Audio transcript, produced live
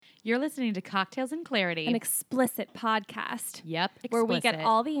You're listening to Cocktails and Clarity, an explicit podcast. Yep, explicit. Where we get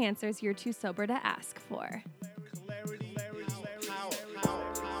all the answers you're too sober to ask for.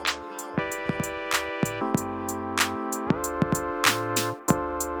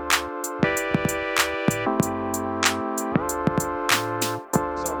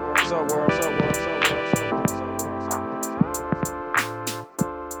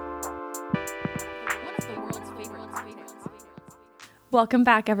 Welcome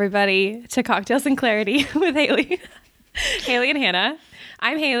back, everybody, to Cocktails and Clarity with Haley. Haley and Hannah.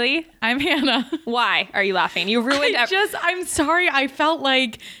 I'm Haley. I'm Hannah. Why are you laughing? You ruined I'm sorry. I felt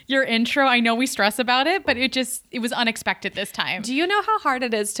like your intro, I know we stress about it, but it was unexpected this time. Do you know how hard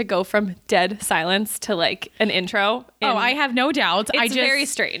it is to go from dead silence to like an intro? I have no doubts. It's very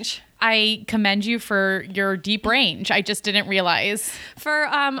strange. I commend you for your deep range. I just didn't realize. For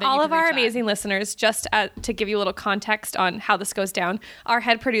all of our amazing listeners, just to give you a little context on how this goes down, our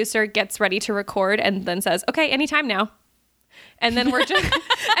head producer gets ready to record and then says, "Okay, anytime now." And then we're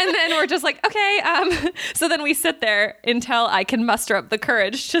just like, okay. So then we sit there until I can muster up the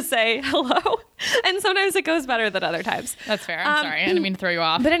courage to say hello. And sometimes it goes better than other times. That's fair. I'm sorry. I didn't mean to throw you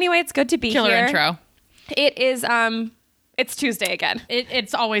off. But anyway, it's good to be here. Killer intro. It is. It's Tuesday again.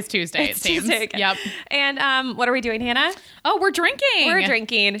 It's always Tuesday, it seems. Tuesday again. Yep. And what are we doing, Hannah? Oh, we're drinking. We're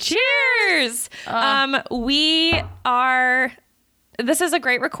drinking. Cheers. This is a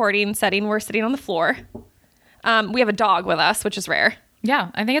great recording setting. We're sitting on the floor. We have a dog with us, which is rare.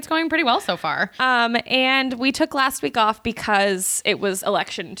 Yeah, I think it's going pretty well so far. And we took last week off because it was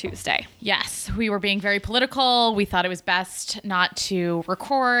election Tuesday. Yes, we were being very political. We thought it was best not to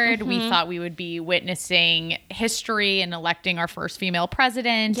record. Mm-hmm. We thought we would be witnessing history and electing our first female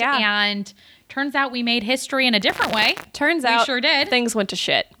president. Yeah. And turns out we made history in a different way. Turns out sure did. Things went to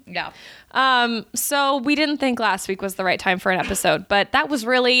shit. Yeah. So we didn't think last week was the right time for an episode, but that was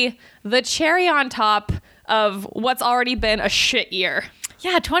really the cherry on top of what's already been a shit year.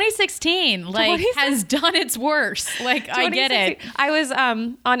 Yeah, 2016 has done its worst. I get it. I was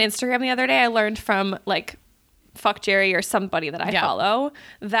on Instagram the other day. I learned from Fuck Jerry or somebody that I follow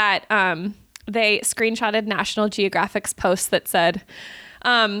that they screenshotted National Geographic's post that said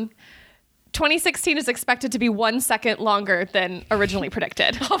 2016 is expected to be 1 second longer than originally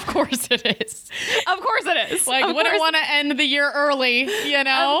predicted. Of course it is. Of course it is. Wouldn't want to end the year early, you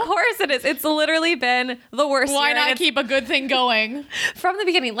know? Of course it is. It's literally been the worst Why year. not keep a good thing going? From the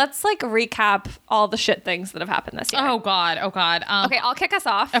beginning, let's recap all the shit things that have happened this year. Oh, God. Okay, I'll kick us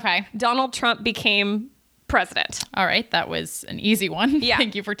off. Okay. Donald Trump became president. All right. That was an easy one. Yeah.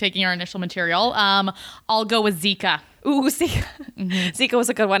 Thank you for taking our initial material. I'll go with Zika. Ooh, Zika. Mm-hmm. Zika was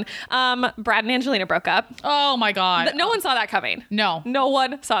a good one. Brad and Angelina broke up. Oh my God. No one saw that coming. No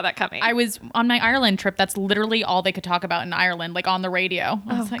one saw that coming. I was on my Ireland trip. That's literally all they could talk about in Ireland, on the radio.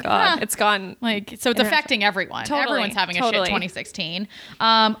 I was God. It's gone. So it's affecting everyone. Totally. Everyone's having a shit 2016.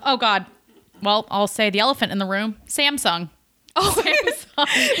 Oh God. Well, I'll say the elephant in the room, Samsung. Oh,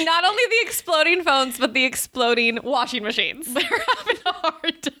 not only the exploding phones, but the exploding washing machines. They're having a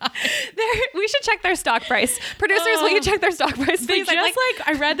hard time. We should check their stock price. Producers, will you check their stock price, please?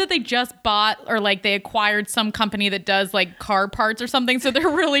 I read that they just bought or they acquired some company that does car parts or something. So they're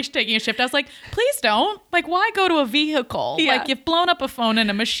really taking a shift. I was like, please don't. Why go to a vehicle? Yeah. You've blown up a phone and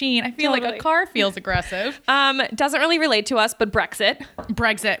a machine. I feel like a car feels aggressive. Doesn't really relate to us, but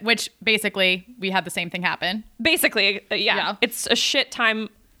Brexit, which basically we had the same thing happen. Basically, yeah. It's a shit time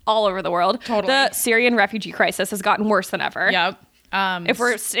all over the world. Totally. The Syrian refugee crisis has gotten worse than ever. Yep. If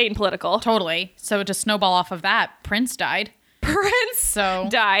we're staying political. Totally. So to snowball off of that, Prince died.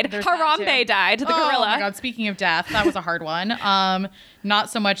 Died. Harambe died, the gorilla. Oh my God, speaking of death, that was a hard one. Not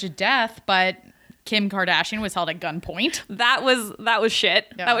so much death, but Kim Kardashian was held at gunpoint. That was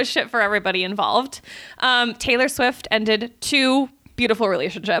shit. Yeah. That was shit for everybody involved. Taylor Swift ended 2 beautiful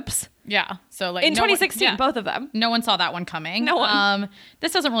relationships. Yeah. So in 2016, both of them. No one saw that one coming. No one.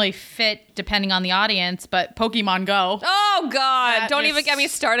 This doesn't really fit depending on the audience, but Pokemon Go. Oh God. Don't even get me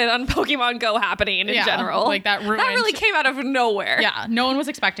started on Pokemon Go happening in general. That ruined. That really came out of nowhere. Yeah. No one was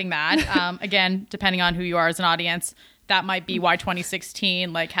expecting that. Again, depending on who you are as an audience, that might be why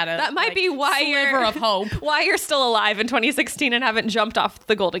 2016 had a that might be why sliver of hope. Why you're still alive in 2016 and haven't jumped off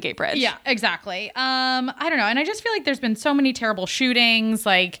the Golden Gate Bridge. Yeah, exactly. I don't know, and I just feel like there's been so many terrible shootings,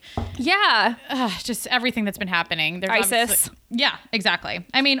 just everything that's been happening. There's ISIS. Yeah, exactly.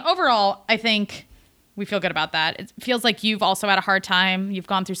 I mean, overall, I think we feel good about that. It feels like you've also had a hard time. You've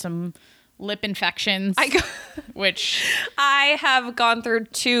gone through some lip infections, which I have gone through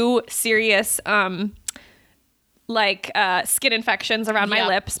 2 serious like skin infections around my Yep.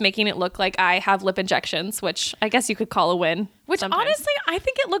 lips, making it look like I have lip injections, which I guess you could call a win. Which sometimes. honestly, I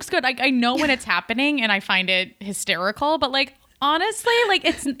think it looks good. Like I know when it's happening and I find it hysterical, but like honestly, like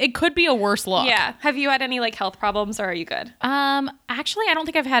it could be a worse look. Yeah. Have you had any like health problems, or are you good? Actually, I don't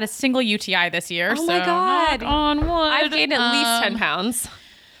think I've had a single UTI this year. Oh my so God. knock on wood. I've gained at least 10 pounds.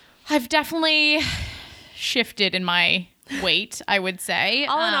 I've definitely shifted in my weight, I would say.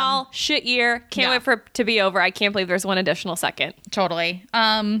 All in all, shit year. Can't yeah. wait for it to be over. I can't believe there's one additional second. Totally.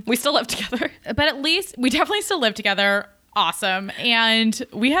 We still live together. But at least we definitely still live together. Awesome. And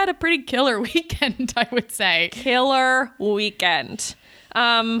we had a pretty killer weekend, I would say. Killer weekend.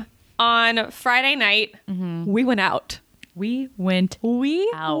 On Friday night, we went out. We went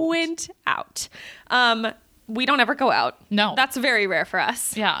out. We don't ever go out. No. That's very rare for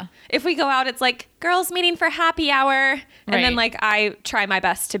us. Yeah. If we go out, it's like girls meeting for happy hour. And then Right. like I try my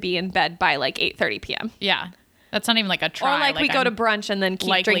best to be in bed by like 8:30 p.m. Yeah. That's not even like a try. Or like we go to brunch and then keep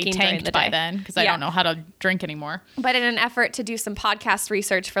likely drinking during tanked the by day. then because I Yeah. don't know how to drink anymore. But in an effort to do some podcast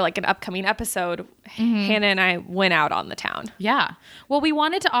research for like an upcoming episode, Hannah and I went out on the town. Yeah. Well, we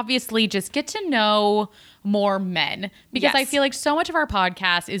wanted to obviously just get to know more men because I Yes. feel like so much of our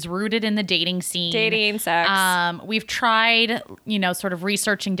podcast is rooted in the dating scene. Dating, sex. We've tried, sort of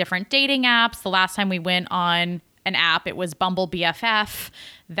researching different dating apps. The last time we went on an app, it was Bumble BFF.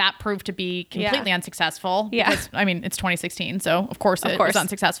 That proved to be completely unsuccessful. Yeah. Because, I mean, it's 2016, so of course it was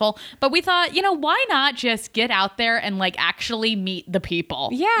unsuccessful. But we thought, why not just get out there and like actually meet the people?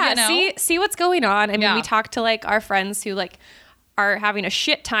 Yeah, see what's going on. I mean, Yeah. we talked to like our friends who like are having a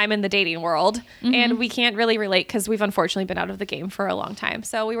shit time in the dating world, and we can't really relate because we've unfortunately been out of the game for a long time.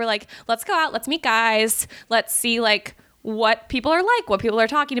 So we were like, let's go out, let's meet guys, let's see like what people are like, what people are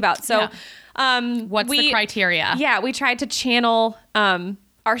talking about. So, What's the criteria? Yeah, we tried to channel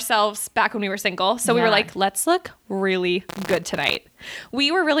ourselves back when we were single. So we were Yeah. like, let's look really good tonight. We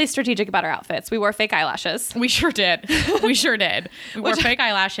were really strategic about our outfits. We wore fake eyelashes. We sure did. We sure did. We wore fake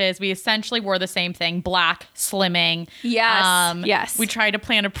eyelashes. We essentially wore the same thing, black, slimming. Yes. Yes. We tried to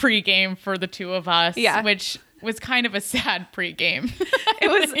plan a pregame for the two of us, Yeah. which was kind of a sad pregame. It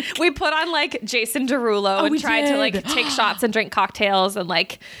was, we put on like Jason Derulo and we tried to like did. take shots and drink cocktails. And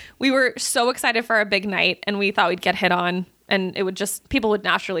like, we were so excited for our big night, and we thought we'd get hit on and it would just, people would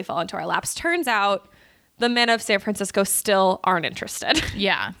naturally fall into our laps. Turns out the men of San Francisco still aren't interested.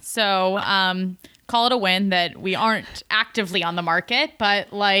 Yeah. So, call it a win that we aren't actively on the market,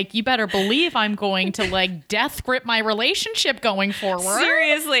 but like, you better believe I'm going to like death grip my relationship going forward.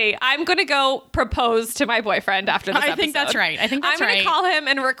 Seriously, I'm going to go propose to my boyfriend after this I think that's episode. right. I think that's I'm right. going to call him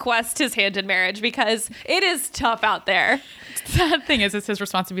and request his hand in marriage because it is tough out there. Sad thing is, it's his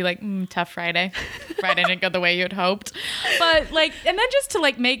response to be like, tough Friday. Friday didn't go the way you'd hoped. But like, and then just to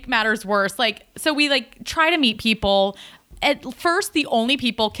like make matters worse, like, so we like try to meet people. At first, the only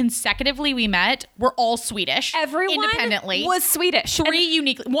people consecutively we met were all Swedish. Everyone independently was Swedish.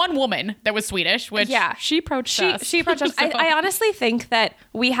 One woman that was Swedish, which she approached us. She approached us. So- I honestly think that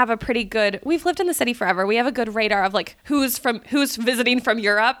we have a pretty good, we've lived in the city forever. We have a good radar of like who's visiting from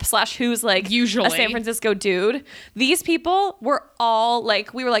Europe / who's like Usually. a San Francisco dude. These people were all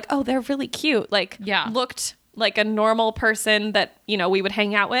like, we were like, oh, they're really cute. Like looked like a normal person that, we would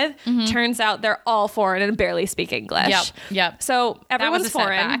hang out with. Turns out they're all foreign and barely speak English. Yep. So everyone's was a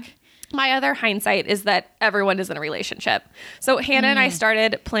foreign. setback. My other hindsight is that everyone is in a relationship. So Hannah and I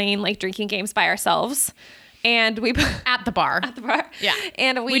started playing like drinking games by ourselves. And we at the bar. Yeah.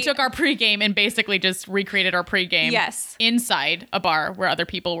 And we took our pregame and basically just recreated our pregame inside a bar where other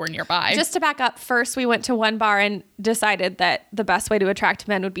people were nearby. Just to back up, first we went to one bar and decided that the best way to attract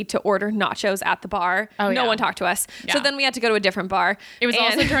men would be to order nachos at the bar. No one talked to us. So then we had to go to a different bar. It was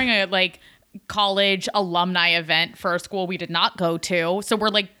also during a like college alumni event for a school we did not go to. So we're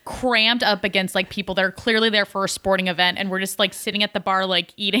like crammed up against like people that are clearly there for a sporting event, and we're just like sitting at the bar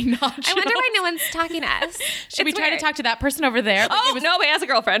like eating nachos. I wonder why no one's talking to us. Should we try to talk to that person over there? Like, Oh, no, he has a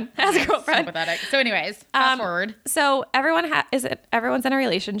girlfriend. So pathetic. So anyways, fast forward. So everyone's in a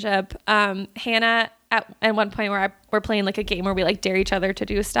relationship. Hannah at one point where we're playing like a game where we like dare each other to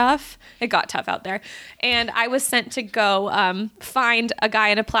do stuff. It got tough out there. And I was sent to go find a guy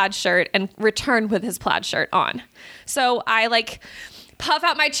in a plaid shirt and return with his plaid shirt on. So I like puff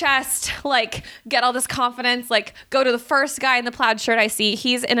out my chest, like get all this confidence, like go to the first guy in the plaid shirt I see.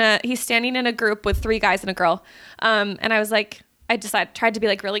 He's standing in a group with 3 guys and a girl. And I was like, tried to be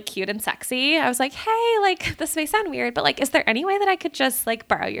like really cute and sexy. I was like, hey, like this may sound weird, but like, is there any way that I could just like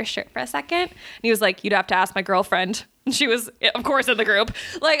borrow your shirt for a second? And he was like, you'd have to ask my girlfriend. And she was, of course, in the group,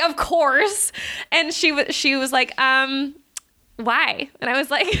 like, of course. And she was like, why? And I was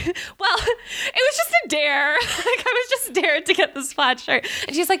like, well, it was just a dare. Like, I was just dared to get this plaid shirt.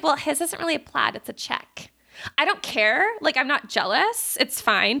 And she's like, well, his isn't really a plaid, it's a check. I don't care. Like, I'm not jealous. It's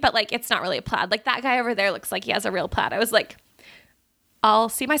fine. But like, it's not really a plaid. Like, that guy over there looks like he has a real plaid. I was like, I'll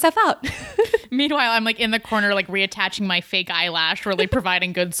see myself out. Meanwhile, I'm like in the corner, like reattaching my fake eyelash, really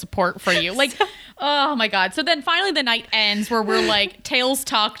providing good support for you. Like, oh my God. So then finally the night ends where we're like tails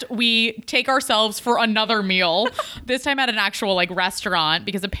tucked. We take ourselves for another meal, this time at an actual like restaurant,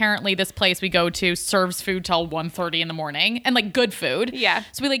 because apparently this place we go to serves food till 1:30 in the morning and like good food. Yeah.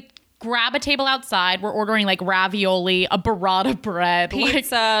 So we like grab a table outside. We're ordering like ravioli, a burrata bread,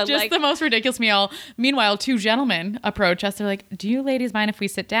 Pizza, like just like the most ridiculous meal. Meanwhile, two gentlemen approach us. They're like, "Do you ladies mind if we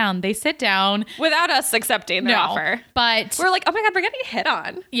sit down?" They sit down without us accepting their offer. But we're like, oh my God, we're getting hit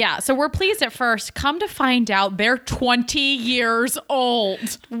on. Yeah, so we're pleased at first. Come to find out, they're 20 years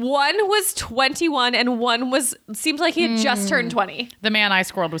old. One was 21 and one was, seems like he had just turned 20. The man I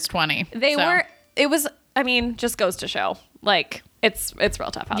scored was 20. It was, I mean, just goes to show, like, it's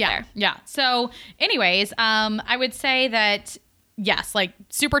real tough out there. Yeah. So anyways, I would say that, yes, like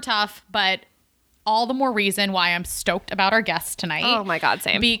super tough, but all the more reason why I'm stoked about our guest tonight. Oh my God,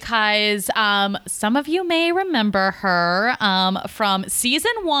 same. Because some of you may remember her from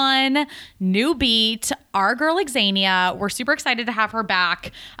season 1, New Beat, our girl Xenia. We're super excited to have her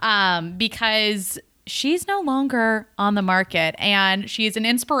back because she's no longer on the market and she's an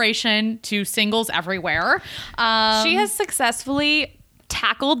inspiration to singles everywhere. She has successfully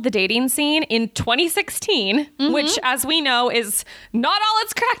tackled the dating scene in 2016, which, as we know, is not all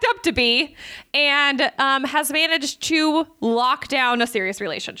it's cracked up to be, and has managed to lock down a serious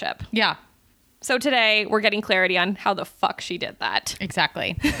relationship. Yeah. So today we're getting clarity on how the fuck she did that.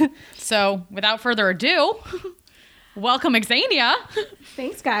 Exactly. So without further ado, welcome Xenia.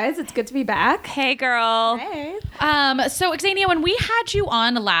 Thanks, guys. It's good to be back. Hey, girl. Hey. So Xenia, when we had you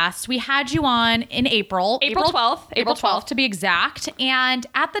on last, we had you on in April 12th. April 12th to be exact. And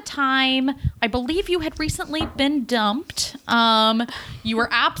at the time, I believe you had recently been dumped. You were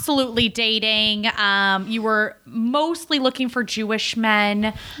absolutely dating. You were mostly looking for Jewish men.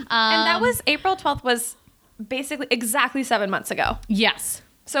 And that was April 12th was basically exactly 7 months ago. Yes.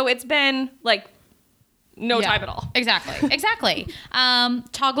 So it's been like no time at all. Exactly.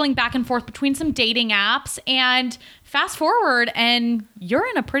 Toggling back and forth between some dating apps, and fast forward and you're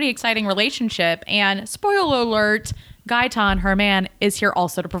in a pretty exciting relationship, and spoiler alert, Gaetan, her man, is here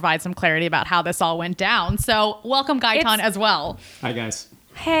also to provide some clarity about how this all went down. So welcome Gaetan as well. Hi guys.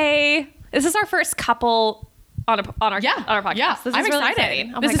 Hey, this is our first couple on our podcast. Yeah, This is I'm really excited.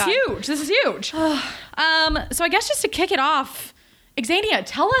 exciting. Oh This my is God. huge. This is huge. So I guess just to kick it off, Xenia,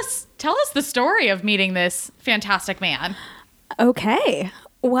 tell us the story of meeting this fantastic man. Okay.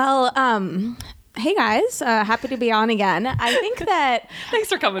 Well, hey guys, happy to be on again. I think that Thanks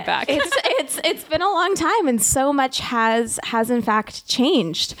for coming back. it's been a long time, and so much has in fact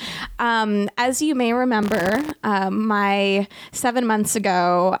changed. As you may remember, my 7 months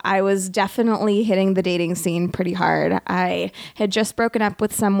ago, I was definitely hitting the dating scene pretty hard. I had just broken up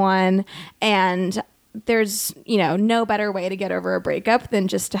with someone, and there's, no better way to get over a breakup than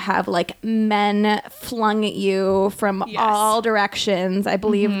just to have like men flung at you from all directions. I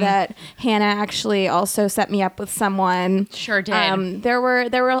believe that Hannah actually also set me up with someone. Sure did. There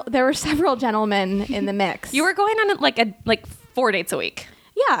were several gentlemen in the mix. You were going on like 4 dates a week.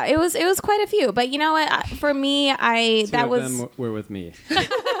 Yeah, it was quite a few. But you know what? For me, Two of them were with me.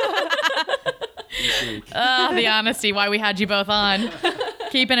 The honesty, why we had you both on.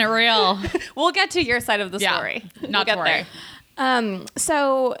 Keeping it real. We'll get to your side of the story. Not to worry.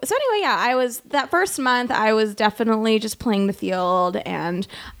 So anyway, yeah, I was that first month, I was definitely just playing the field, and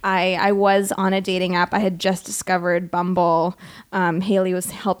I was on a dating app. I had just discovered Bumble. Haley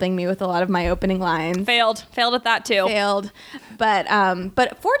was helping me with a lot of my opening lines. Failed at that too.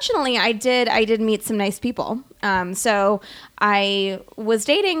 But fortunately I did meet some nice people. So I was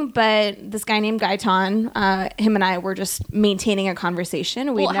dating, but this guy named Gaetan, him and I were just maintaining a conversation.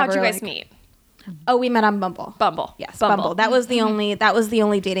 How'd you guys meet? Oh, we met on Bumble. Yes, Bumble. That was the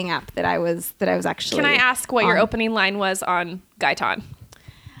only dating app that I was actually. Can I ask what your opening line was on Gaetan?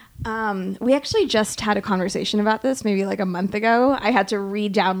 We actually just had a conversation about this maybe like a month ago. I had to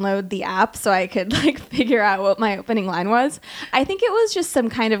re-download the app so I could like figure out what my opening line was. I think it was just some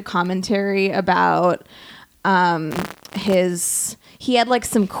kind of commentary about he had like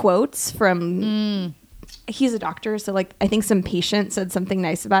some quotes from he's a doctor, so like I think some patient said something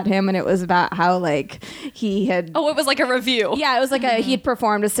nice about him, and it was about how like he had it was like a review. Yeah, it was like he had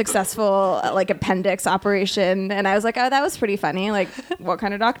performed a successful like appendix operation, and I was like, oh, that was pretty funny. Like, what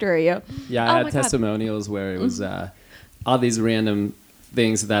kind of doctor are you? Yeah, I had testimonials where it was all these random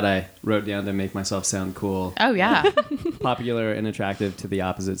things that I wrote down to make myself sound cool. Oh, yeah. Popular and attractive to the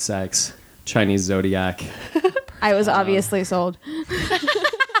opposite sex. Chinese zodiac. I was obviously sold.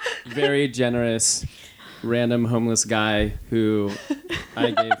 Very generous, random homeless guy who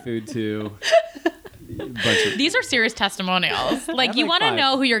I gave food to. These are serious testimonials. Like, you want to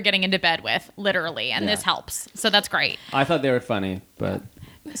know who you're getting into bed with, literally, and this helps. So that's great. I thought they were funny, but...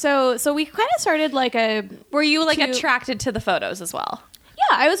 So we kind of started like a... Were you like attracted to the photos as well?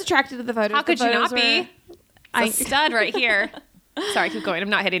 Yeah, I was attracted to the photos. How could you not be? It's a stud right here. Sorry, keep going. I'm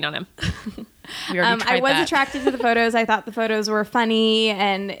not hitting on him. I was attracted to the photos. I thought the photos were funny,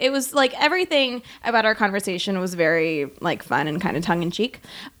 and it was like everything about our conversation was very like fun and kind of tongue in cheek.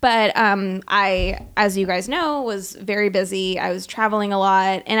 But I, as you guys know, was very busy. I was traveling a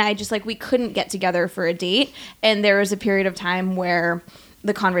lot, and I just like we couldn't get together for a date. And there was a period of time where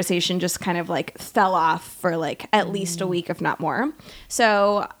the conversation just kind of like fell off for like at least a week, if not more.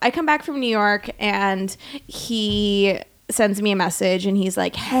 So I come back from New York, and he sends me a message, and he's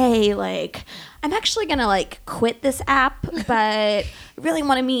like, hey, like, I'm actually gonna like quit this app, but I really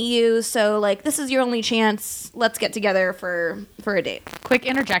want to meet you, so like this is your only chance. Let's get together for a date. Quick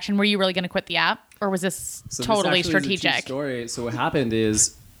interjection. Were you really going to quit the app, or was this totally strategic? Is a true story. So what happened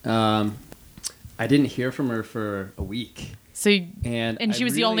is I didn't hear from her for a week. So and she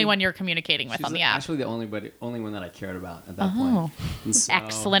was the only one you're communicating with on the app. Actually, the only one that I cared about at that point. So,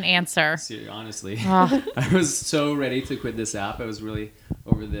 excellent answer. Honestly, I was so ready to quit this app. I was really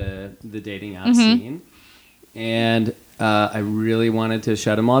over the dating app scene, and I really wanted to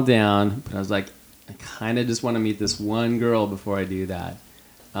shut them all down. But I was like, I kind of just want to meet this one girl before I do that.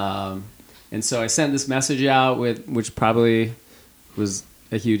 And so I sent this message out which probably was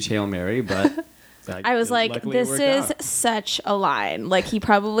a huge Hail Mary, but. I was like, this is such a line. Like, he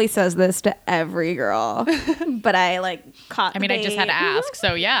probably says this to every girl. But I, like, caught the bait. I just had to ask.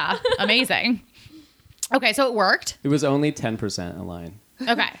 So, yeah. Amazing. Okay, so it worked. It was only 10% a line.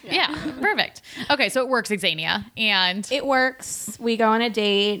 Okay. Yeah. Perfect. Okay, so it works, Xenia. And it works. We go on a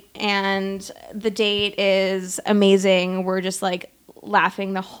date, and the date is amazing. We're just, like,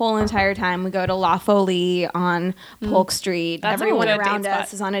 laughing the whole entire time. We go to La Folie on Polk Street. That's everyone around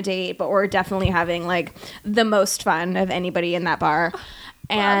us is on a date, but we're definitely having like the most fun of anybody in that bar.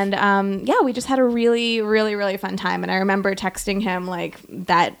 And we just had a really, really, really fun time. And I remember texting him like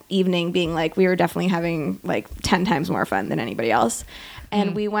that evening being like, we were definitely having like 10 times more fun than anybody else.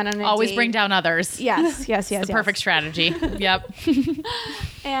 And we went on a always date. Bring down others. Yes. It's the perfect strategy. Yep.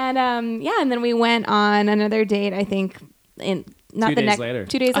 And and then we went on another date, I think in 2 days later.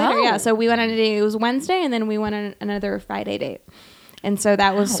 2 days later, yeah. So we went on a date. It was Wednesday, and then we went on another Friday date. And so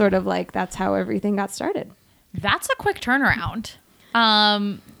that was sort of like, that's how everything got started. That's a quick turnaround.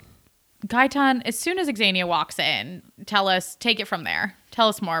 Gaetan, as soon as Xenia walks in, take it from there. Tell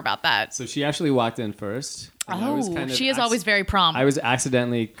us more about that. So she actually walked in first. She is always very prompt. I was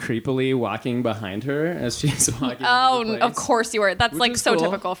accidentally creepily walking behind her as she's walking. Oh, of course you were. That's like so cool.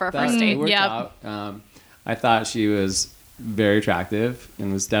 Typical for a first date. Yep. I thought she was very attractive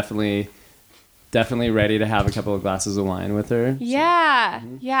and was definitely ready to have a couple of glasses of wine with her. Yeah.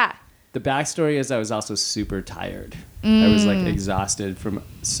 Yeah. The backstory is I was also super tired. I was like exhausted from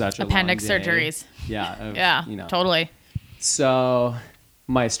such a appendix long day. surgeries. Yeah. Totally. So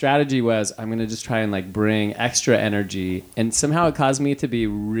my strategy was I'm going to just try and like bring extra energy, and somehow it caused me to be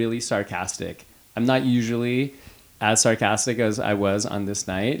really sarcastic. I'm not usually as sarcastic as I was on this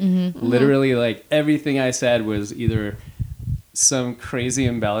night. Literally like everything I said was either some crazy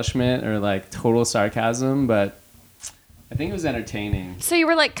embellishment or like total sarcasm, but I think it was entertaining. So you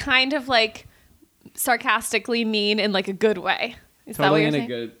were like kind of like sarcastically mean in like a good way. Is totally that what in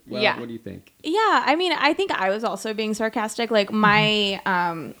you're a good. Well, yeah. What do you think? Yeah, I mean, I think I was also being sarcastic. Like my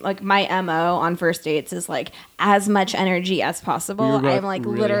my MO on first dates is like as much energy as possible. I'm like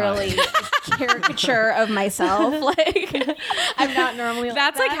really literally a caricature of myself. Like I'm not normally.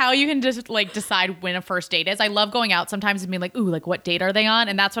 That's like how you can just like decide when a first date is. I love going out sometimes and being like, ooh, like what date are they on?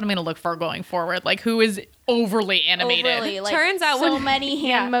 And that's what I'm going to look for going forward. Like who is overly animated. Like, turns out so many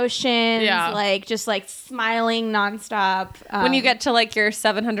hand motions, like just like smiling nonstop. When you get to like your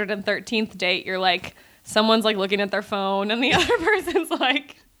 713th date, you're like, someone's like looking at their phone and the other person's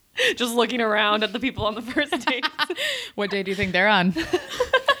like just looking around at the people on the first date. What day do you think they're on?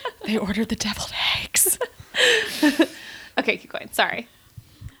 They ordered the deviled eggs. Okay, keep going. Sorry.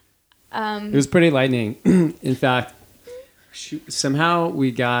 It was pretty lightning. In fact, somehow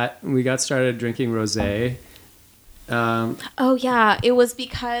we got started drinking rosé. Oh yeah, it was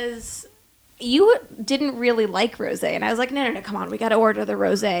because you didn't really like rosé, and I was like, no, come on, we got to order the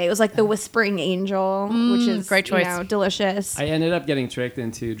rosé. It was like the Whispering Angel, which is great choice. Delicious. I ended up getting tricked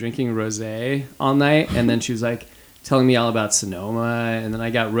into drinking rosé all night, and then she was like telling me all about Sonoma, and then I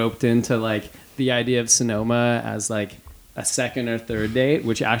got roped into like the idea of Sonoma as like a second or third date,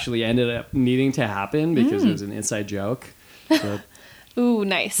 which actually ended up needing to happen because it was an inside joke. So Ooh,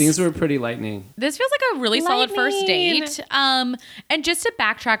 nice. things were pretty lightning. This feels like a really solid first Lightning. date. And just to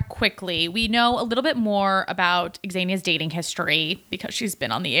backtrack quickly, we know a little bit more about Xenia's dating history because she's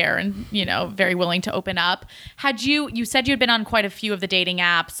been on the air and, very willing to open up. You said you had been on quite a few of the dating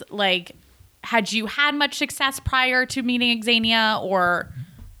apps. Like, had you had much success prior to meeting Xenia, or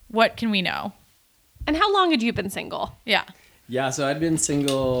what can we know? And how long had you been single? Yeah. Yeah, so I'd been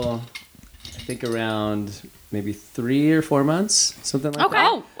single, I think around maybe 3 or 4 months, something like Okay.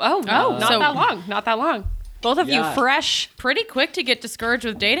 that. Not that long. Both of Yeah. you fresh. Pretty quick to get discouraged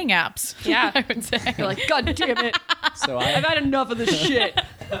with dating apps. Yeah. I would say. You're like, God damn it. So I've had enough of this shit.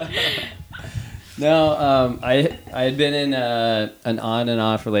 No, I had been in an on and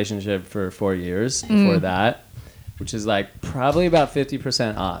off relationship for 4 years before that, which is like probably about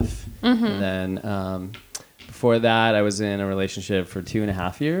 50% off. And then before that, I was in a relationship for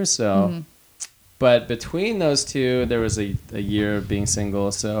 2.5 years. So, but between those two, there was a year of being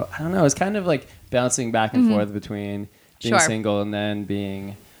single. So I don't know. It's kind of like bouncing back and forth between being Sure. single and then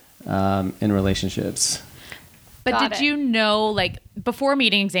being in relationships. But Got did it. you know, like, before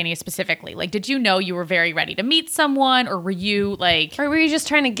meeting Xenia specifically, like, did you know you were very ready to meet someone, or were you like, Or were you just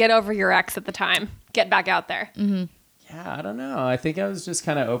trying to get over your ex at the time? Get back out there. Yeah, I don't know. I think I was just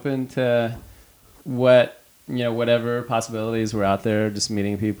kind of open to whatever possibilities were out there, just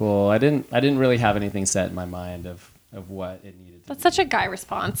meeting people. I didn't really have anything set in my mind of what it needed to That's be. such a guy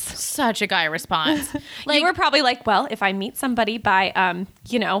response. such a guy response? You were probably like, well, if I meet somebody by,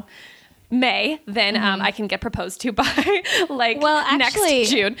 May, then I can get proposed to by next actually,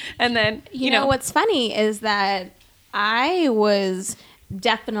 June. And then, You know what's funny is that I was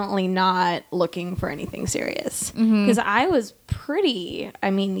definitely not looking for anything serious because I was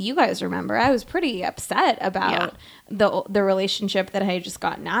you guys remember, I was pretty upset about the relationship that I had just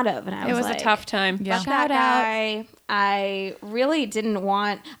gotten out of, and it was like, a tough time. Yeah. fuck that guy. I really didn't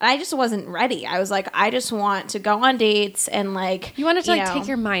want, I just wasn't ready. I was like, I just want to go on dates and like, You wanted to take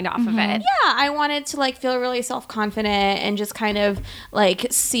your mind off of it. yeah, I wanted to like feel really self-confident and just kind of like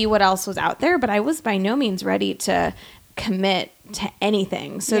see what else was out there, but I was by no means ready to commit to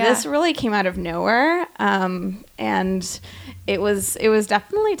anything. So Yeah. this really came out of nowhere. And it was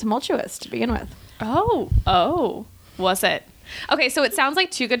definitely tumultuous to begin with. Oh, was it? Okay, so it sounds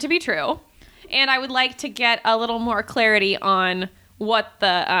like too good to be true. And I would like to get a little more clarity on what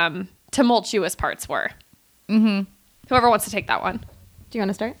the tumultuous parts were. Whoever wants to take that one. Do you want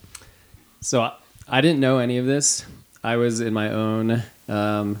to start? So I didn't know any of this. I was in my own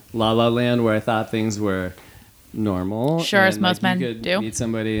la la land where I thought things were normal. Sure, as and, most men you could do. meet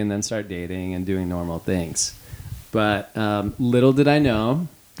somebody and then start dating and doing normal things. But little did I know,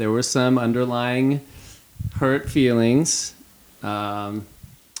 there were some underlying hurt feelings.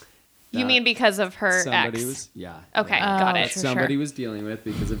 You mean because of her Somebody ex? was, yeah. Okay, yeah. got Oh, it. sure. Somebody was dealing with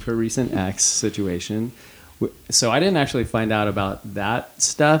because of her recent ex situation. So I didn't actually find out about that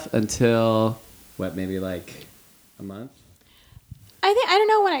stuff until maybe like a month. I don't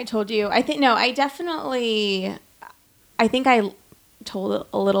know when I told you. I think I told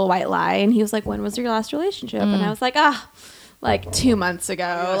a little white lie, and he was like, "When was your last relationship?" And I was like, like 2 months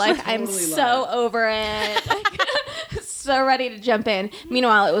ago. Like I'm totally so lied. over it. Like, so ready to jump in.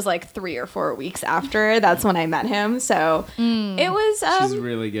 Meanwhile, it was like 3 or 4 weeks after. That's when I met him. So it was. She's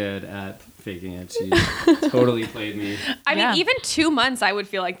really good at faking it. She totally played me. I Yeah. mean, even 2 months, I would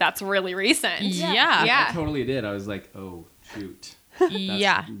feel like that's really recent. Yeah. Yeah. I totally did. I was like, oh shoot, that's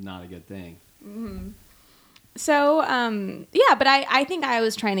Yeah. not a good thing. So, yeah, but I think I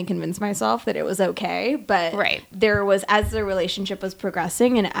was trying to convince myself that it was okay. But Right. there was, as the relationship was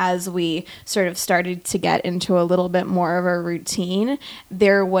progressing and as we sort of started to get into a little bit more of a routine,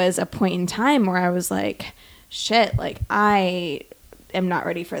 there was a point in time where I was like, shit, like I am not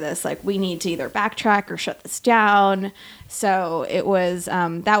ready for this. Like we need to either backtrack or shut this down. So it was,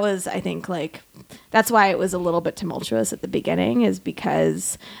 that was, I think, like, that's why it was a little bit tumultuous at the beginning, is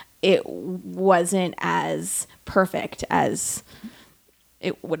because it wasn't as perfect as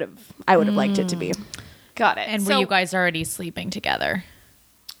I would have liked it to be. Got it. And were you guys already sleeping together?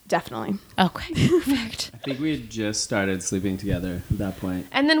 Definitely. Okay, perfect. I think we had just started sleeping together at that point.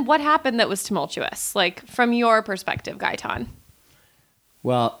 And then what happened that was tumultuous? Like from your perspective, Gaitan?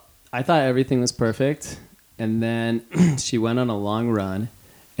 Well, I thought everything was perfect, and then she went on a long run,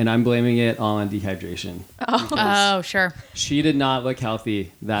 and I'm blaming it all on dehydration. Oh, sure. She did not look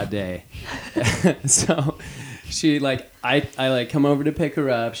healthy that day. So she I like come over to pick her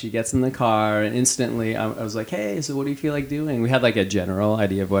up. She gets in the car, and instantly I was like, hey, so what do you feel like doing? We had like a general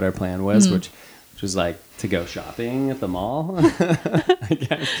idea of what our plan was, which was like to go shopping at the mall. I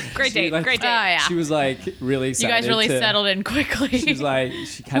guess. Great date. Great date. Oh, yeah. She was like really You excited. guys really settled in quickly. She was like,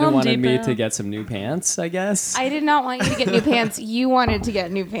 she kind of Home wanted me Depot. to get some new pants, I guess. I did not want you to get new pants. You wanted to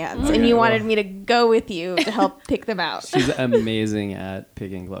get new pants, and Okay, you wanted well. me to go with you to help pick them out. She's amazing at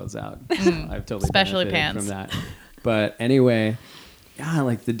picking clothes out. I've totally Especially benefited pants. from that. But anyway, yeah,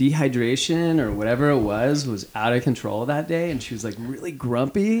 like the dehydration or whatever it was out of control that day, and she was like really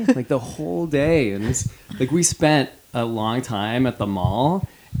grumpy like the whole day, and it's like we spent a long time at the mall,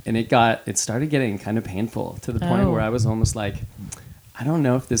 and it started getting kind of painful to the point Oh. where I was almost like, I don't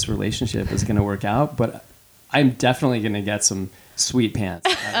know if this relationship is going to work out, but I'm definitely going to get some sweet pants.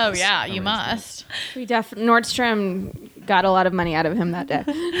 out of Oh, this yeah, you arrangement. must. Nordstrom got a lot of money out of him that day.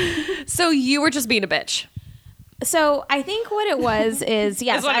 So you were just being a bitch. So I think what it was is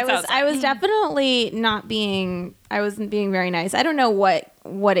yes, Is what it sounds I was definitely I wasn't being very nice. I don't know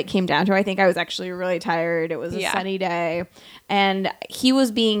what it came down to. I think I was actually really tired. It was a Yeah. sunny day, and he was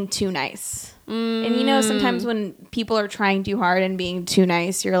being too nice. And you know, sometimes when people are trying too hard and being too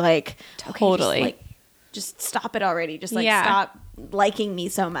nice, you're like, okay, Totally. just stop it already. Just like Yeah. stop liking me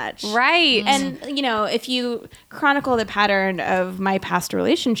so much. Right. And you know, if you chronicle the pattern of my past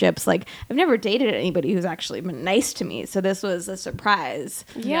relationships, like I've never dated anybody who's actually been nice to me, so this was a surprise.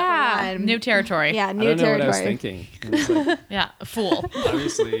 Yeah. For one. New territory. Yeah, I new don't know territory. what I was thinking. It was like, Yeah, a fool.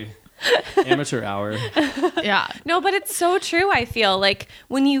 obviously, amateur hour. Yeah. No, but it's so true. I feel like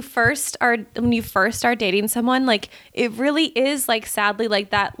when you first start dating someone, like it really is like sadly like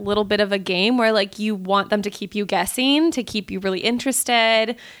that little bit of a game where like you want them to keep you guessing, to keep you really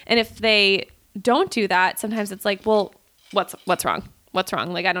interested, and if they don't do that, sometimes it's like, well, what's wrong? What's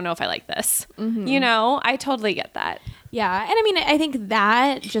wrong? Like I don't know if I like this. You know, I totally get that. Yeah, and I mean, I think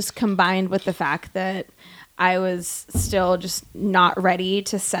that just combined with the fact that I was still just not ready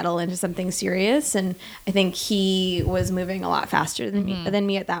to settle into something serious, and I think he was moving a lot faster than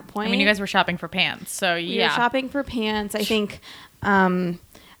me at that point. I mean, you guys were shopping for pants, so We yeah. were shopping for pants. I think,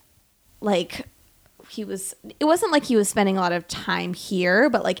 like it wasn't like he was spending a lot of time here,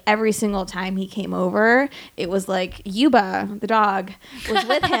 but like every single time he came over, it was like Yuba, the dog, was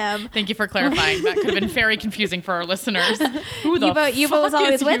with him. Thank you for clarifying. That could have been very confusing for our listeners. Who the Yuba was fuck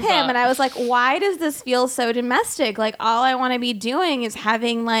always is with Yuba? him, and I was like, why does this feel so domestic? Like all I want to be doing is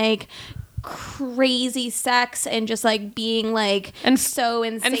having like crazy sex and just like being like And- so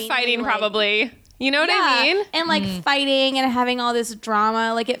insane And fighting like, probably. You know what I mean? and like fighting and having all this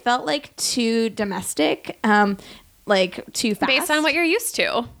drama. Like it felt like too domestic, like too fast. Based on what you're used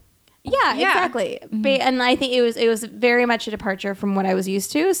to. Yeah, Yeah. exactly. And I think it was very much a departure from what I was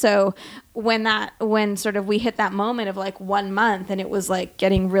used to. So when sort of we hit that moment of like 1 month and it was like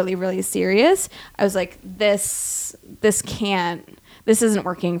getting really, really serious, I was like, this isn't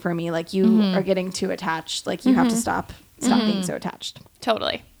working for me. Like you are getting too attached. Like you have to stop being so attached.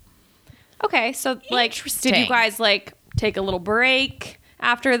 Totally. Okay, so like, did Interesting. you guys like take a little break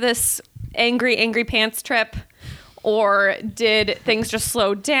after this angry pants trip, or did things just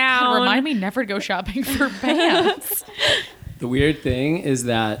slow down? Remind me never to go shopping for pants. The weird thing is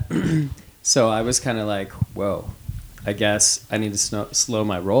that, so I was kind of like, whoa, I guess I need to slow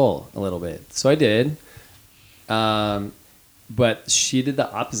my roll a little bit. So I did. But she did the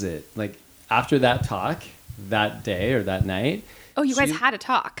opposite. Like after that talk that day or that night, Oh, you guys she- had a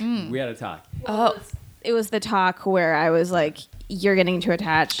talk. we had a talk. Oh, It was the talk where I was like, "You're getting too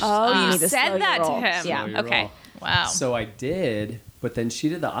attached. Oh, you need to said slow your that to roll." him. Yeah. Slow your Okay. roll. Wow. So I did, but then she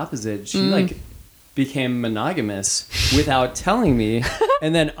did the opposite. She like became monogamous without telling me,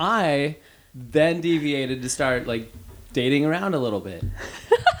 and then I deviated to start like dating around a little bit.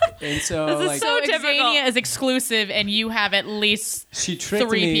 And so This is like so So typical. Xenia is exclusive, and you have at least she tricked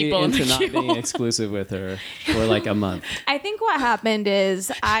 3 me people in into the not queue. being exclusive with her for like a month. I think what happened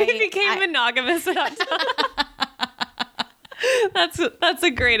is he became monogamous without That's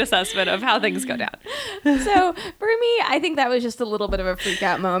a great assessment of how things go down. So for me, I think that was just a little bit of a freak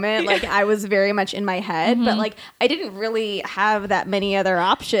out moment. Like I was very much in my head, but like I didn't really have that many other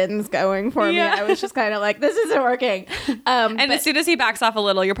options going for Yeah. me. I was just kind of like, this isn't working. And But- as soon as he backs off a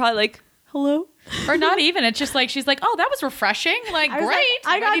little, you're probably like, hello? or not even. It's just like she's like, "Oh, that was refreshing. Like, I was great. like,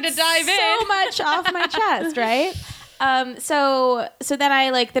 I I'm got ready to dive so in." much off my chest, right? So then I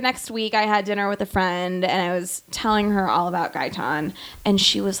like the next week I had dinner with a friend and I was telling her all about Gaetan and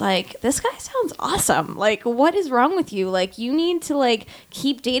she was like, this guy sounds awesome. Like, what is wrong with you? Like, you need to like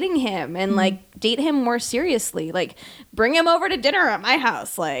keep dating him and like date him more seriously. Like, bring him over to dinner at my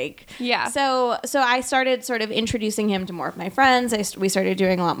house. Like, Yeah. So I started sort of introducing him to more of my friends. We started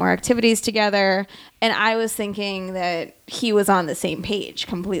doing a lot more activities together. And I was thinking that he was on the same page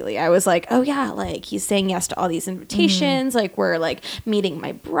completely. I was like, oh yeah, like he's saying yes to all these invitations. Like we're like meeting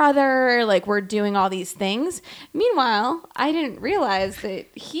my brother. Like we're doing all these things. Meanwhile, I didn't realize that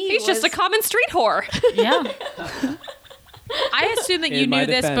He's just a common street whore. Yeah. I assume that you In my knew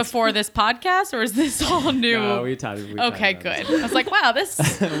this defense. before this podcast, or is this all new? No, we talked. Okay, good. I was like, wow,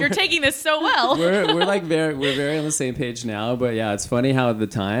 you're taking this so well. We're like we're very on the same page now. But yeah, it's funny how at the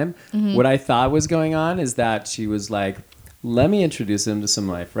time, what I thought was going on is that she was like, let me introduce him to some of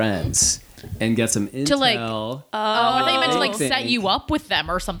my friends and get some intel. To like, I thought you meant to like They set think- you up with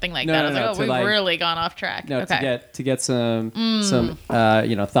them or something like No, that. no, I was no, like, oh, to we've like- really gone off track. No, Okay. to get some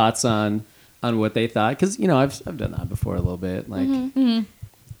thoughts on what they thought, because I've done that before a little bit, like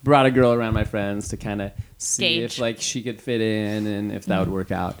brought a girl around my friends to kind of see Gauge. if like she could fit in and if that would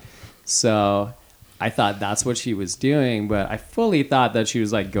work out. So I thought that's what she was doing, but I fully thought that she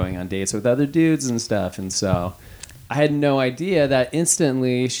was like going on dates with other dudes and stuff, and so I had no idea that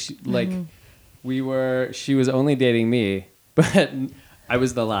instantly she was only dating me, but I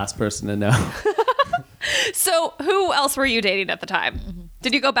was the last person to know. So who else were you dating at the time?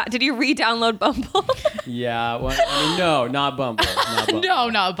 Did you go back? Did you re-download Bumble? Yeah, well, I mean, no, not Bumble. Not Bumble. No,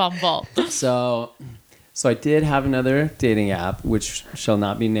 not Bumble. So I did have another dating app, which shall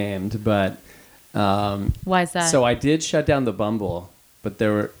not be named, but Why is that? so I did shut down the Bumble, but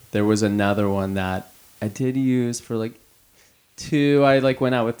there was another one that I did use for like two. I like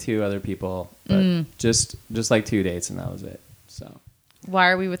went out with two other people, but just like 2 dates, and that was it. So Why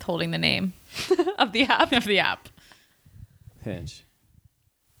are we withholding the name Of the app? of the app? Hinge.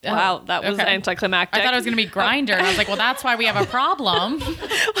 Wow, that was Okay. anticlimactic. I thought it was going to be Grindr. And I was like, well, that's why we have a problem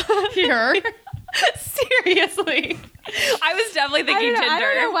here. Seriously. I was definitely thinking Tinder. I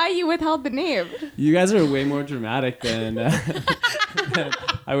don't know why you withheld the name. You guys are way more dramatic than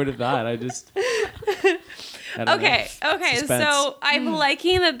I would have thought. I don't know. Okay. Suspense. So I'm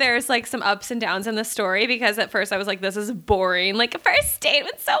liking that there's like some ups and downs in the story, because at first I was like, this is boring. Like, a first date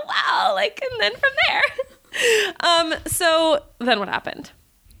went so well. Like, and then from there. So then what happened?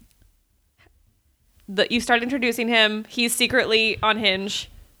 You start introducing him. He's secretly on Hinge.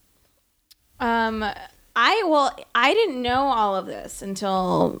 I didn't know all of this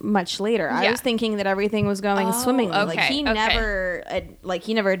until much later. I Yeah. was thinking that everything was going swimmingly. Like okay, he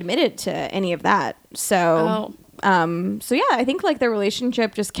okay. never admitted to any of that. So so yeah, I think like the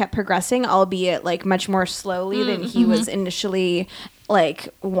relationship just kept progressing, albeit like much more slowly than he was initially like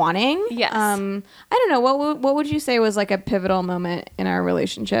wanting. Yes. I don't know, what would you say was like a pivotal moment in our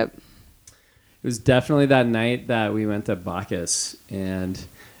relationship? It was definitely that night that we went to Bacchus, and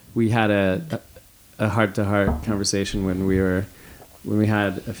we had a heart-to-heart conversation when we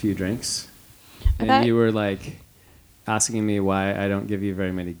had a few drinks, and thought- you were like asking me why I don't give you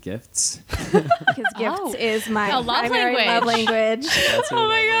very many gifts. Because gifts is my A love primary language. love language. Oh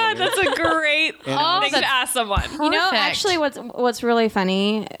my God, that's a great thing that's to ask someone. You know, Perfect. actually, what's really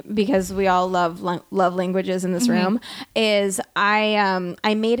funny, because we all love love languages in this room, is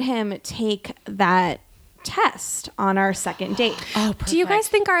I made him take that test on our second date. Oh, Do you guys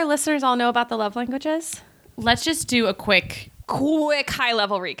think our listeners all know about the love languages? Let's just do a quick. Quick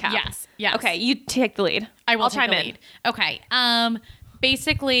high-level recap. Yes. Okay, you take the lead. I'll chime take the in. lead. Okay.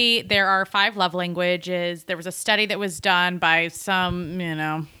 Basically, there are 5 love languages. There was a study that was done by some,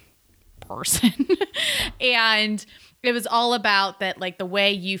 person. And it was all about that, like, the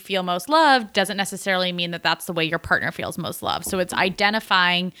way you feel most loved doesn't necessarily mean that that's the way your partner feels most loved. So it's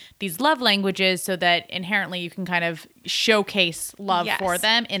identifying these love languages so that inherently you can kind of showcase love Yes. for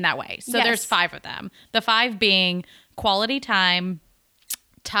them in that way. So Yes. there's 5 of them. The 5 being quality time,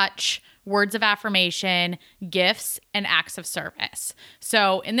 touch, words of affirmation, gifts, and acts of service.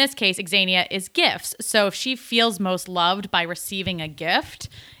 So in this case, Xenia is gifts. So if she feels most loved by receiving a gift,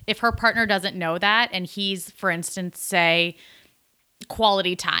 if her partner doesn't know that, and he's, for instance, say,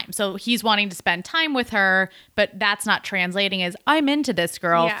 quality time. So he's wanting to spend time with her, but that's not translating as I'm into this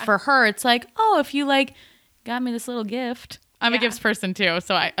girl. Yeah. For her, it's like, oh, if you like got me this little gift. I'm a Yeah. gifts person too.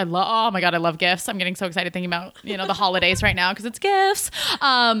 So I love, oh my God, I love gifts. I'm getting so excited thinking about, the holidays right now because it's gifts.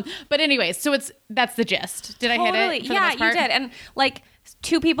 But anyways, so that's the gist. Did I hit it? for the Yeah, most you part? did. And like,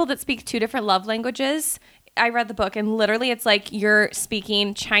 two people that speak two different love languages I read the book, and literally it's like you're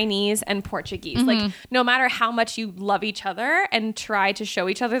speaking Chinese and Portuguese. Like, no matter how much you love each other and try to show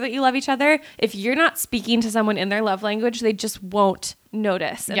each other that you love each other, if you're not speaking to someone in their love language, they just won't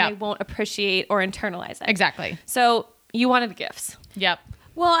notice and they won't appreciate or internalize it. Exactly. So you wanted gifts. Yep.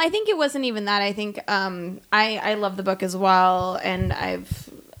 Well, I think it wasn't even that. I think I love the book as well, and I've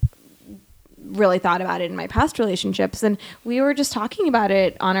really thought about it in my past relationships. And we were just talking about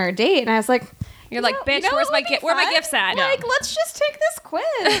it on our date, and I was like, You're like, bitch, where's my where my gifts at? Like, let's just take this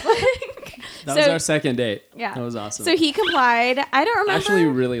quiz. Like, That was our second date. Yeah. That was awesome. So he complied. I don't remember. I actually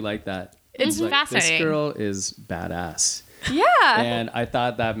really like that. It's Like, fascinating. This girl is badass. Yeah. And I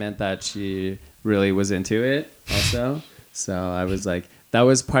thought that meant that she really was into it also. So I was like, that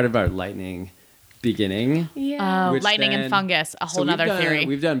was part of our lightning beginning. Yeah. Which Lightning then- and fungus, a whole we've nother done- theory.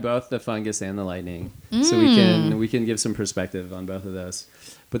 We've done both the fungus and the lightning. So we can give some perspective on both of those.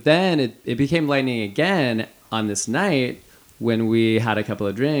 But then it became lightning again on this night when we had a couple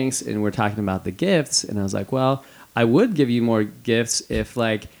of drinks and we're talking about the gifts. And I was like, well, I would give you more gifts if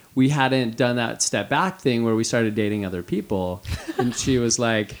like we hadn't done that step back thing where we started dating other people. And she was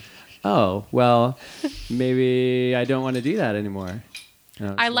like, oh, well, maybe I don't want to do that anymore.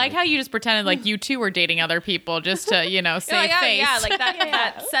 And I was like how you just pretended like you two were dating other people just to, save face. Yeah, like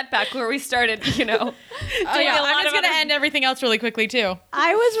that setback where we started, Oh, yeah. I'm just going to end everything else really quickly, too.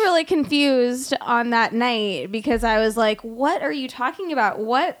 I was really confused on that night because I was like, what are you talking about?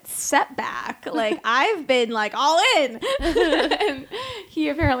 What setback? Like, I've been like all in. And he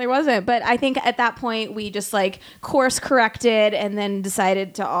apparently wasn't. But I think at that point we just like course corrected and then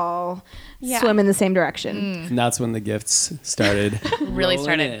decided to all swim in the same direction. And that's when the gifts started. Really rolling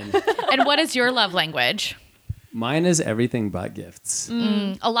started. in. And what is your love language? Mine is everything but gifts.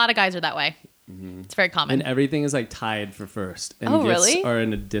 A lot of guys are that way. It's very common. And everything is like tied for first. And Oh, gifts really? are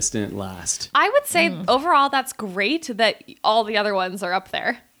in a distant last. I would say overall that's great that all the other ones are up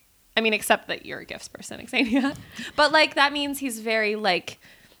there. I mean, except that you're a gifts person, Xenia. But like that means he's very like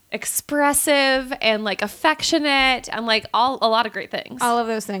expressive and like affectionate and like a lot of great things. All of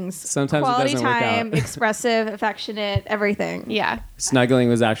those things. Sometimes it Quality doesn't work time, out. expressive, affectionate, everything. Yeah. Snuggling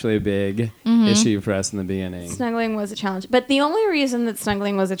was actually a big issue for us in the beginning. Snuggling was a challenge. But the only reason that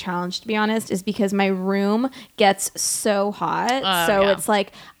snuggling was a challenge, to be honest, is because my room gets so hot. So yeah. it's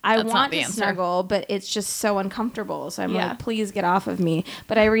like, I That's not want the to answer. snuggle, but it's just so uncomfortable. So I'm Yeah. like, please get off of me.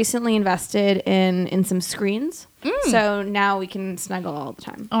 But I recently invested in some screens. So now we can snuggle all the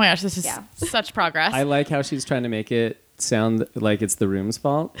time. Oh my gosh, this is Yeah. such progress. I like how she's trying to make it sound like it's the room's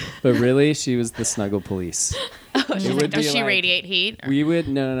fault, but really she was the snuggle police. It would Does be she like- radiate heat? Or- We would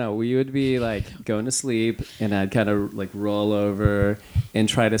no. We would be like going to sleep, and I'd kind of like roll over and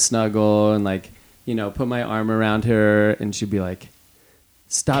try to snuggle, and like put my arm around her, and she'd be like,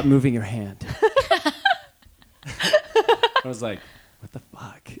 "Stop moving your hand." I was like, "What the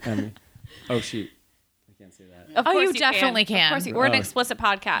fuck?" I mean, oh shoot, I can't say that. Of Oh, course you definitely can. Of course we're an Oh. explicit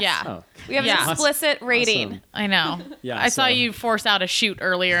podcast. Yeah. Oh, We have Yeah. an explicit rating. Awesome. I know. Yeah, I saw so- you force out a shoot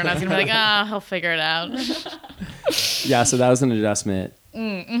earlier, and I was gonna be like, he'll figure it out. Yeah, so that was an adjustment,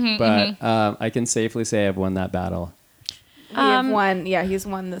 but I can safely say I've won that battle. We have won. Yeah, he's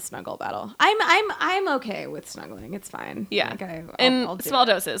won the snuggle battle. I'm okay with snuggling. It's fine. Yeah. Like, I'll in do small it.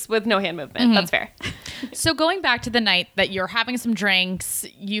 doses with no hand movement. That's fair. So going back to the night that you're having some drinks,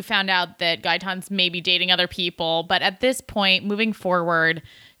 you found out that Gaitan's maybe dating other people. But at this point, moving forward,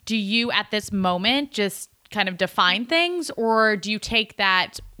 do you at this moment just kind of define things, or do you take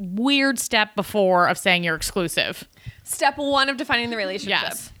that weird step before of saying you're exclusive? Step one of defining the relationship.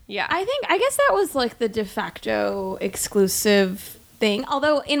 Yes. Yeah. I guess that was like the de facto exclusive thing.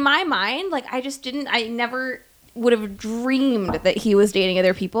 Although in my mind, like I never would have dreamed that he was dating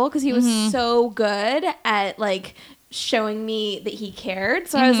other people because he was so good at like showing me that he cared.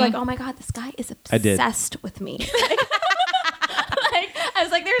 So I was like, oh my God, this guy is I did. obsessed with me. Like, I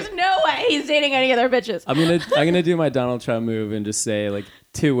was like, there's no way he's dating any other bitches. I'm gonna do my Donald Trump move and just say like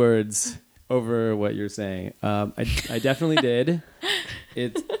 2 words over what you're saying. I definitely did.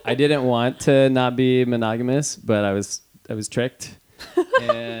 I didn't want to not be monogamous, but I was tricked.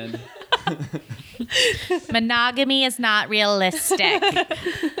 And Monogamy is not realistic,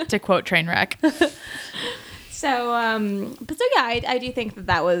 to quote Trainwreck. So, I do think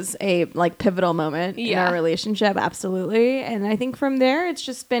that was a like pivotal moment in Yeah. our relationship, absolutely. And I think from there, it's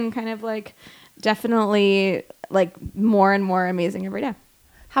just been kind of like definitely like more and more amazing every day.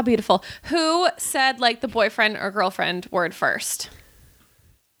 How beautiful. Who said like the boyfriend or girlfriend word first?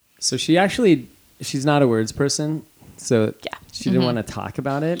 so she's not a words person, so Yeah. she didn't want to talk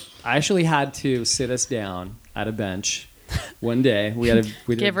about it. I actually had to sit us down at a bench one day we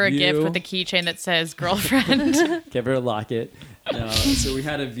Give her a gift with a keychain that says girlfriend. give her a locket. No, so we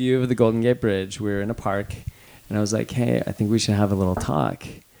had a view of the Golden Gate Bridge. We were in a park, and I was like, "Hey, I think we should have a little talk."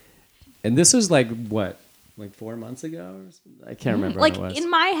 And this was like what, like 4 months ago? Or something? I can't remember. Like when it was. in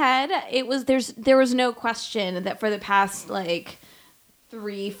my head, it was there was no question that for the past like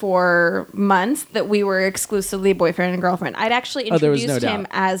 3-4 months that we were exclusively boyfriend and girlfriend. I'd actually there was introduced no him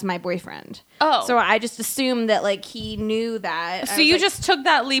doubt. as my boyfriend. Oh. So I just assumed that like he knew that. So I was you like, just took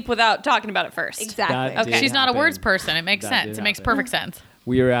that leap without talking about it first. exactly. That did She's not a happen. words person. It makes That sense. did It makes happen. perfect sense.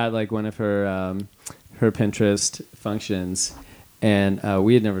 We were at like one of her Pinterest functions, and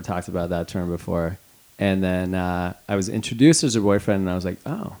we had never talked about that term before. And then I was introduced as her boyfriend, and I was like,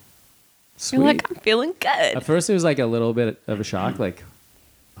 "Oh, sweet." You're like, I'm feeling good. At first, it was like a little bit of a shock, like,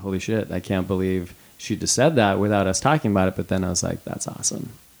 "Holy shit, I can't believe she just said that without us talking about it." But then I was like, "That's awesome.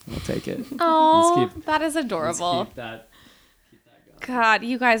 We'll take it." Oh, Let's keep- that is Let's adorable. keep that God,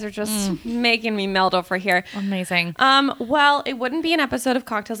 you guys are just making me melt over here. Amazing. Well, it wouldn't be an episode of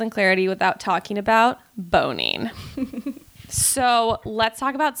Cocktails and Clarity without talking about boning. So let's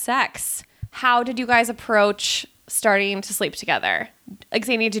talk about sex. How did you guys approach starting to sleep together?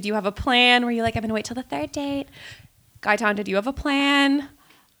 Xenia, did you have a plan? Were you like, I'm gonna wait till the third date? Gaitan, did you have a plan?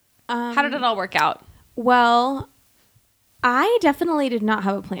 How did it all work out? Well, I definitely did not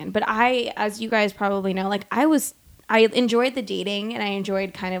have a plan, but I, as you guys probably know, like I enjoyed the dating and I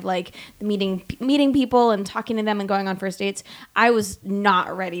enjoyed kind of like meeting people and talking to them and going on first dates. I was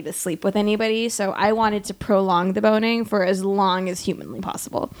not ready to sleep with anybody, so I wanted to prolong the boning for as long as humanly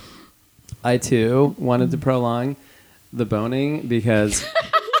possible. I too wanted to prolong the boning because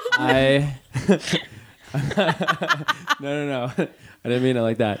I no I didn't mean it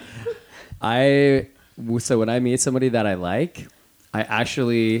like that. So when I meet somebody that I like, I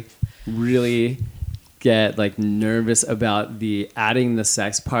actually really get like nervous about the adding the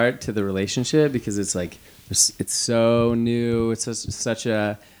sex part to the relationship because it's like it's so new. It's such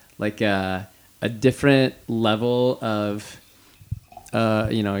a like a different level of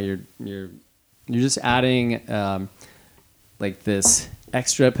you're just adding like this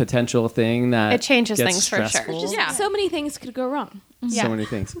extra potential thing that It changes gets things for sure. stressful. Just Yeah. so many things could go wrong. Yeah. So many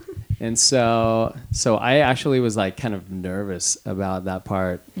things. And so I actually was like kind of nervous about that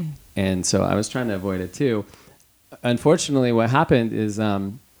part. And so I was trying to avoid it too. Unfortunately, what happened is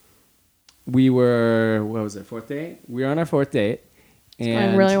we were, what was it, fourth date? We were on our fourth date. And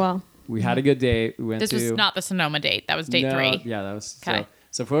Going really well. We had a good date. We went This to... was not the Sonoma date. That was date 3. Yeah, that was... Okay.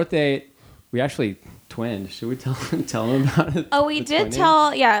 So fourth date, we actually twinned. Should we tell them about it? Oh, we the did twinning?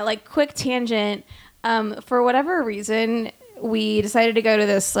 tell, yeah, like quick tangent. For whatever reason, we decided to go to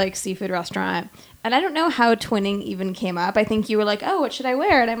this like seafood restaurant. And I don't know how twinning even came up. I think you were like, oh, what should I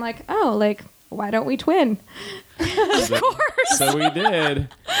wear? And I'm like, oh, like, why don't we twin? So we did.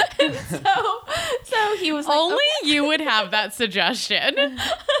 So he was like, Only you would have that suggestion.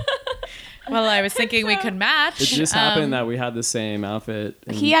 Well, I was thinking we could match. It just happened that we had the same outfit.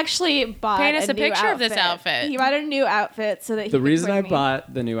 and he actually bought Paint us a new picture of this outfit. He bought a new outfit so that he the could reason twin I me.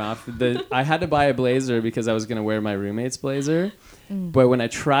 bought the new outfit, I had to buy a blazer because I was going to wear my roommate's blazer. But when I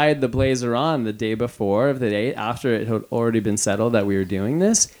tried the blazer on the day before of the date, after it had already been settled that we were doing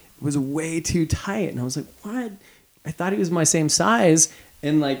this, it was way too tight. And I was like, what? I thought he was my same size.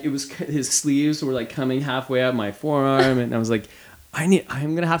 And like, it was, his sleeves were like coming halfway up my forearm. And I was like, I'm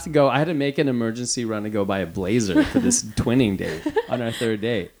going to have to go. I had to make an emergency run to go buy a blazer for this twinning date on our third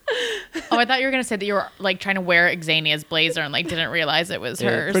date. Oh, I thought you were going to say that you were like trying to wear Xenia's blazer and like didn't realize it was It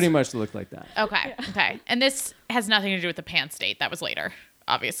hers. pretty much looked like that. Okay. And this has nothing to do with the pants date. That was later,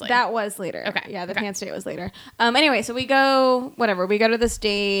 obviously. That was later. Okay, Yeah, the okay. pants date was later. Anyway, so we go, whatever. We go to this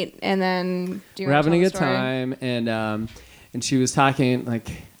date, and then We're having a good time, and she was talking like,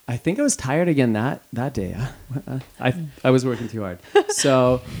 I think I was tired again that day. I was working too hard.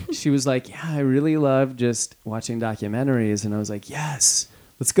 So she was like, yeah, I really love just watching documentaries. And I was like, yes,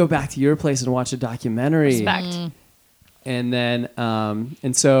 let's go back to your place and watch a documentary. Respect. And then,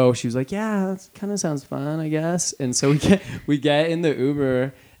 and so she was like, yeah, that kind of sounds fun, I guess. And so we get in the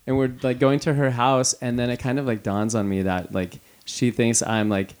Uber and we're like going to her house. And then it kind of like dawns on me that like, she thinks I'm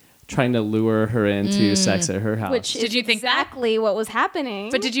like trying to lure her into sex at her house. Which Did is you think that? exactly what was happening.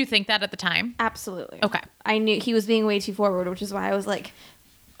 But did you think that at the time? Absolutely. Okay. I knew he was being way too forward, which is why I was like,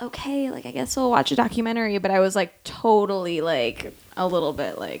 okay, like I guess we'll watch a documentary. But I was like totally like a little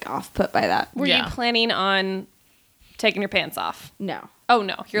bit like off put by that. Were Yeah. you planning on taking your pants off? No. Oh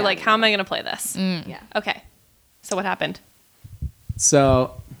no, you're No, like, how am I going to play this? Yeah. Okay. So what happened?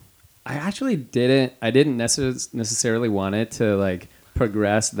 So I actually didn't necessarily want it to like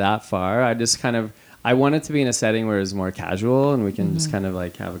progress that far. I want it to be in a setting where it's more casual and we can just kind of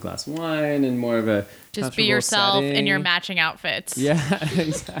like have a glass of wine and more of a Just be comfortable yourself in setting. your matching outfits. Yeah,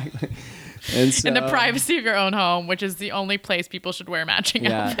 exactly. And so, In the privacy of your own home, which is the only place people should wear matching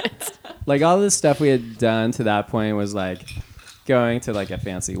outfits. like all this stuff we had done to that point was like going to like a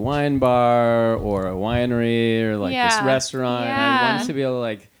fancy wine bar or a winery or like this Yeah. restaurant. And I Yeah. wanted to be able to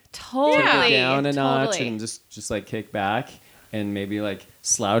like Totally. take it down a notch Totally. and just like kick back and maybe like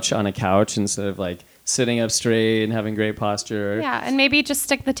slouch on a couch instead of like sitting up straight and having great posture. Yeah, and maybe just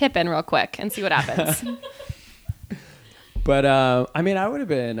stick the tip in real quick and see what happens. But I mean, I would have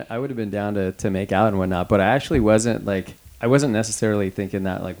been down to make out and whatnot. But I actually wasn't necessarily thinking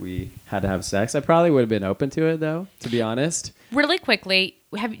that like we had to have sex. I probably would have been open to it though, to be honest. Really quickly,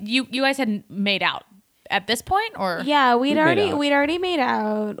 have you guys had made out at this point, or Yeah, We made out. we'd already made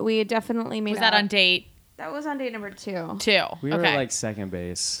out. We definitely made was out. that on date That was on date number 2. 2? We were okay. at like second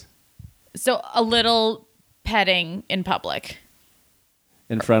base So a little petting in public.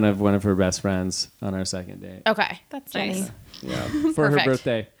 in front of one of her best friends on our second date. Okay. That's Jenny. nice. Yeah, for Perfect. her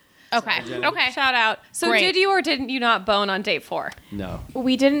birthday. Okay. Okay. Shout out. So Great. did you or didn't you not bone on date 4? No,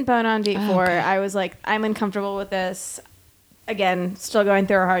 We didn't bone on date 4. I was like, I'm uncomfortable with this. Again, still going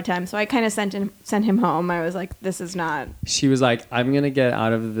through a hard time. So I kind of sent him home. I was like, this is not. she was like, "I'm gonna get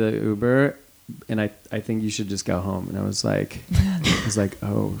out of the Uber, and I think you should just go home." And I was like,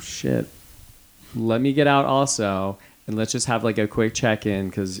 "Oh shit, let me get out also, and let's just have like a quick check-in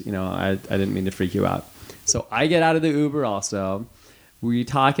because I didn't mean to freak you out." So I get out of the Uber also. We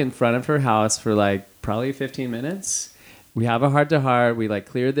talk in front of her house for like probably 15 minutes. We have a heart-to-heart. We like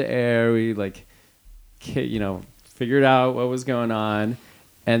cleared the air. We like, figured out what was going on.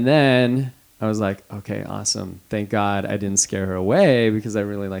 And then I was like, okay, awesome. Thank God I didn't scare her away because I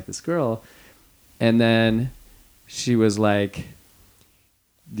really like this girl. And then she was like,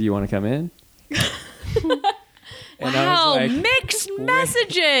 do you want to come in? And I Wow, was like, mixed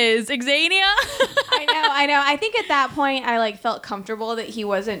messages, Xania. I know. I think at that point I like felt comfortable that he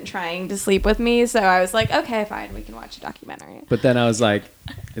wasn't trying to sleep with me. So I was like, okay, fine. We can watch a documentary. but then I was like,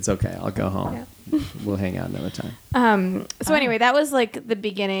 it's okay. I'll go home. We'll hang out another time. So anyway, that was like the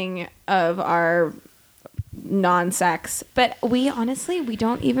beginning of our non-sex. But we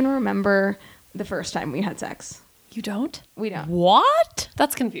don't even remember the first time we had sex. You don't? We don't. What?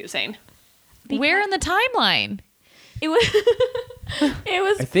 That's confusing. Where in the timeline? It was. It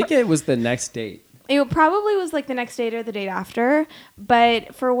was. I think it was the next date. It probably was like the next date or the date after,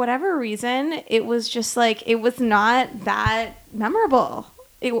 but for whatever reason, it was just like it was not that memorable.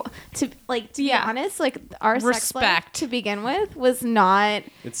 To be honest, like our sex life Respect. to begin with was not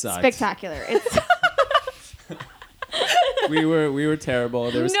It sucked. spectacular. It's We were terrible.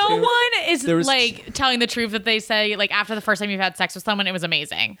 There was No two- one is there was- like telling the truth that they say like after the first time you've had sex with someone, it was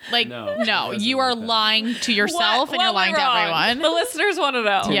amazing. Like No, it wasn't you are like that. lying to yourself and you're lying to everyone. The listeners want to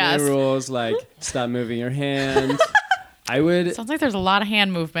know. Too Yes. many rules like stop moving your hand. I would Sounds like there's a lot of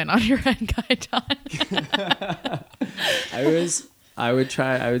hand movement on your end, Gaetan.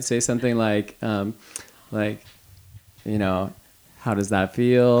 I would say something like how does that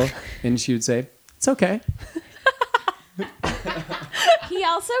feel? And she would say, it's okay. he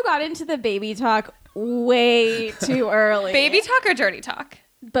also got into the baby talk way too early. Baby talk or dirty talk?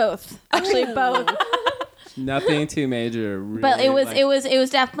 both. Actually both. Nothing too major. Really, But it was like, it was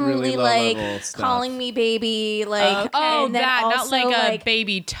definitely really low like level stuff. calling me baby, like Oh, and then that, not also, like a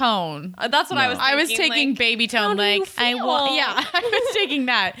baby tone. That's what I was No. thinking. I was taking like, baby how tone, do you like I feel? want. Yeah, I was taking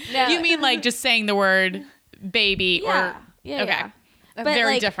that. No. You mean like just saying the word baby yeah, or yeah, okay, yeah.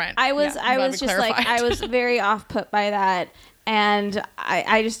 very like, different. I was Yeah, I I'm glad was we just like clarified. I was very off put by that, and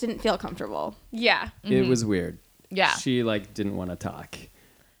I just didn't feel comfortable. Yeah. It was weird. Yeah. She like didn't want to talk.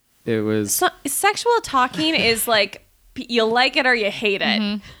 It was So, sexual talking is like you like it or you hate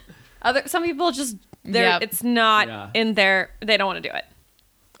it. Some people just Yep. it's not Yeah. in their they don't want to do it.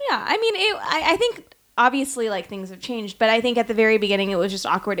 Yeah, I mean, I think obviously like things have changed, but I think at the very beginning it was just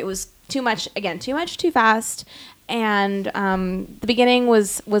awkward. It was too much, too fast, and the beginning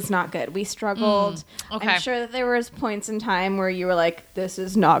was not good. We struggled. okay. I'm sure that there was points in time where you were like, "This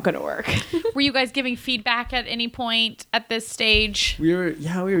is not going to work." Were you guys giving feedback at any point at this stage? we were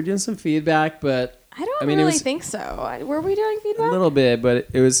doing some feedback, but I don't mean, it really was think so. Were we doing a feedback? little bit, but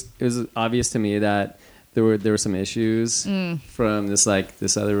it was obvious to me that there were some issues from this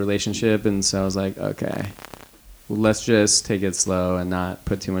other relationship, and so I was like, okay, well, let's just take it slow and not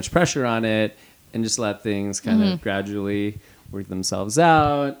put too much pressure on it, and just let things kind of gradually work themselves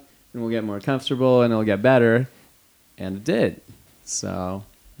out, and we'll get more comfortable, and it'll get better, and it did. So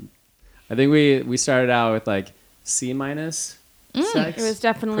I think we started out with like C-, sex. It was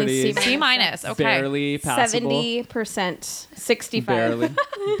definitely Pretty C-. C minus. Okay. barely passable. 70%, 65.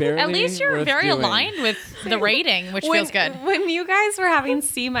 Barely At least you're worth very doing. aligned with the rating, which feels good. When you guys were having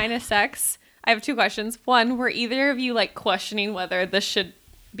C minus sex, I have two questions. One, were either of you like questioning whether this should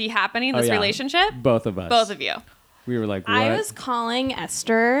be happening, this Oh, yeah. relationship? Both of us. Both of you. We were like, what? I was calling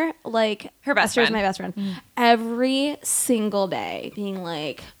Esther, like, Her best Esther's friend. my best friend, every single day, being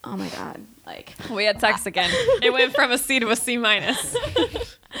like, oh my God, like, We had sex again. It went from a C to a C minus.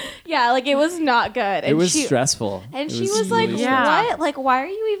 yeah, like, it was not good. it was stressful. And It she was like, really Yeah. what? Like, why are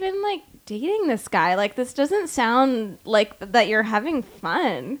you even, like, dating this guy? Like, this doesn't sound like that you're having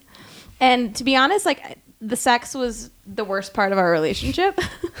fun. And to be honest, like, the sex was the worst part of our relationship.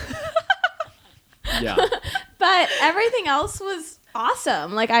 Yeah. But everything else was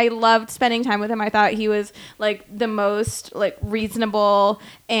awesome. Like, I loved spending time with him. I thought he was like the most like reasonable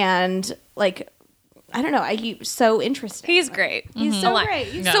and like, I don't know. He's so interesting. He's great. He's so Like- great.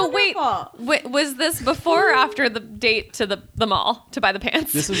 He's Yeah. So so wait, wonderful. was this before or after the date to the mall to buy the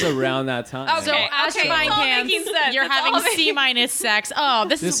pants? This was around that time. Okay. So after okay, buying it's all pants, making sense. you're It's all having making- C minus sex. Oh,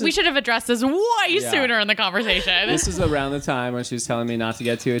 This we is- should have addressed this way Yeah. sooner in the conversation. This is around the time when she was telling me not to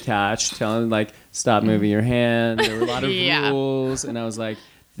get too attached, telling like stop moving your hand. There were a lot of Yeah. rules, and I was like,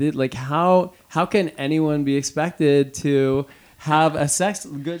 how can anyone be expected to have a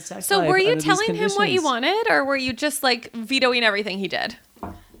good sex So life were you under these telling him what you conditions? wanted, or were you just like vetoing everything he did?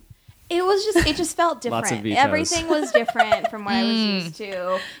 It just felt different. Lots of vetoes. Everything was different from what I was used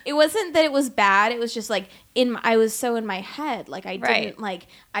to. It wasn't that it was bad. It was just like I was so in my head. Like I Right. didn't like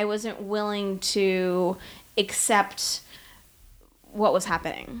I wasn't willing to accept what was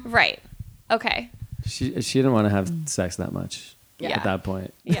happening. Right. Okay. She didn't want to have sex that much Yeah. at that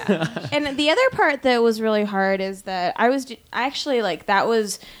point. Yeah. And the other part that was really hard is that I actually like that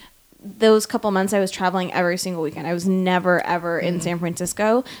was those couple months I was traveling every single weekend. I was never ever in San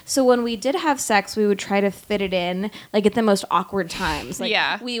Francisco. So when we did have sex, we would try to fit it in like at the most awkward times. Like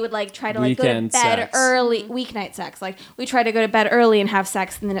Yeah. we would like try to like go to Weekend bed sex. early, weeknight sex. Like we tried to go to bed early and have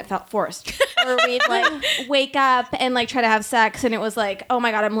sex and then it felt forced. Or we'd like wake up and like try to have sex and it was like, "Oh my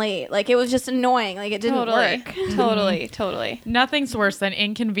God, I'm late." Like it was just annoying. Like it didn't work. Totally. Nothing's worse than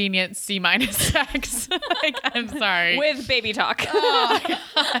inconvenient C minus sex. Like, I'm sorry. With baby talk.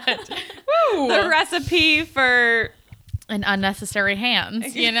 Woo. The recipe for. And unnecessary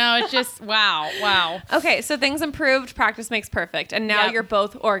hands. You know, it's just wow. Okay, so things improved. Practice makes perfect, and now Yep. you're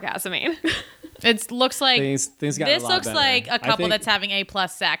both orgasming. It looks like Things got this a lot looks better. like a I couple think- that's having A+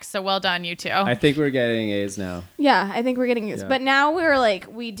 sex. So well done, you two. I think we're getting A's now. Yeah, I think we're getting used. Yeah. But now we're like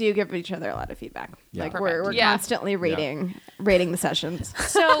we do give each other a lot of feedback. Yeah. Like Perfect. we're Yeah. constantly rating the sessions.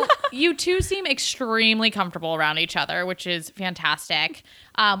 So you two seem extremely comfortable around each other, which is fantastic.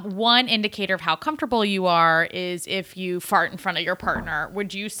 One indicator of how comfortable you are is if you fart in front of your partner.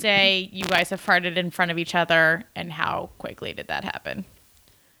 Would you say you guys have farted in front of each other, and how quickly did that happen?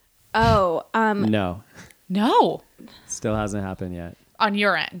 Oh, No, No, still hasn't happened yet. on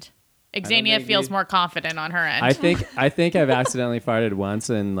your end. Xenia think feels we- more confident on her end. I think I've accidentally farted once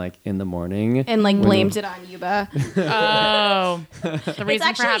in the morning. and like When- blamed it on Yuba. Oh, the It's reason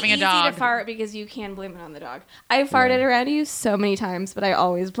actually for having a easy dog. to fart because you can blame it on the dog. I farted around you so many times, but I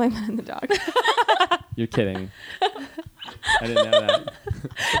always blame it on the dog. You're kidding. I didn't know that.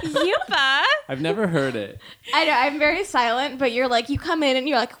 Yuba. I've never heard it. I know I'm very silent, but you're like you come in and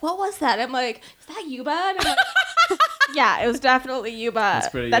you're like, "What was that?" I'm like, "Is that Yuba?" And I'm like, "Yeah, it was definitely Yuba. That's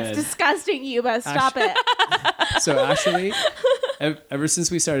pretty That's good. disgusting, Yuba. Stop it." So actually, ever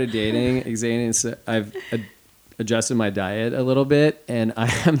since we started dating, I've adjusted my diet a little bit, and I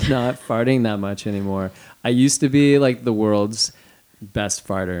am not farting that much anymore. I used to be like the world's best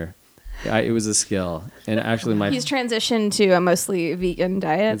farter. It was a skill, and actually He's transitioned to a mostly vegan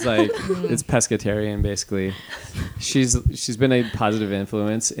diet. it's like it's pescatarian basically. She's been a positive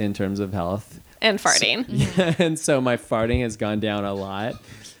influence in terms of health, And farting. and so my farting has gone down a lot.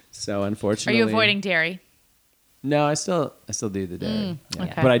 So Are unfortunately, you avoiding dairy? No, I still do the dairy, yeah.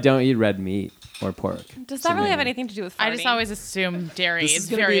 okay. But I don't eat red meat or pork. Does that really have mainly. anything to do with farting? I just always assume dairy This is is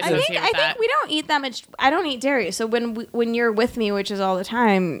gonna very be the- associated I with that. think we don't eat that much. I don't eat dairy. So when you're with me, which is all the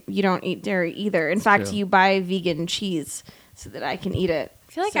time, you don't eat dairy either. In fact, true. you buy vegan cheese so that I can eat it.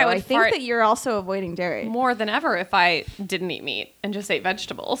 I feel like So I would think fart that you're also avoiding dairy. more than ever if I didn't eat meat and just ate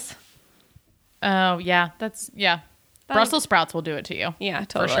vegetables. Oh yeah, Brussels sprouts will do it to you. Yeah,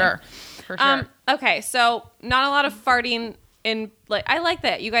 totally. For sure. Okay, so not a lot of farting in like I like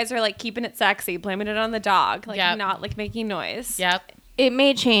that. You guys are like keeping it sexy, blaming it on the dog, like Yep. not like making noise. Yep. It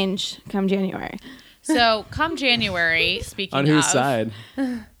may change come January. So come January, speaking On whose of, side?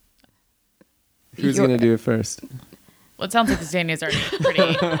 Who's Your- gonna do it first? Well, it sounds like Xenia's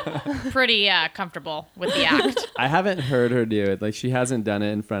already pretty comfortable with the act. I haven't heard her do it. Like, she hasn't done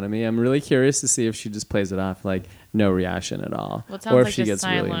it in front of me. I'm really curious to see if she just plays it off like no reaction at all, Well, it sounds or if like she just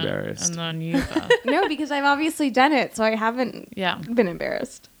gets really silent, embarrassed. and then you. No, because I've obviously done it, so I haven't been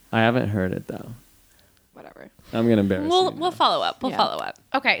embarrassed. I haven't heard it though. Whatever. I'm gonna embarrass you. We'll follow up. We'll Yeah. follow up.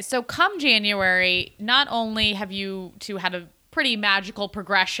 Okay, so come January, not only have you two had a pretty magical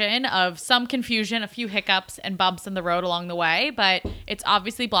progression of some confusion, a few hiccups and bumps in the road along the way, but it's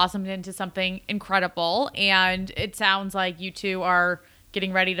obviously blossomed into something incredible. And it sounds like you two are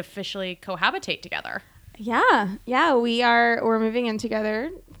getting ready to officially cohabitate together. Yeah. We're moving in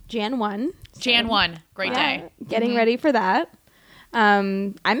together Jan 1. Jan 1, great day. Getting ready for that.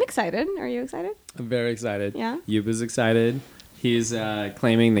 I'm excited. Are you excited? I'm very excited. Yeah? Yuba's excited. He's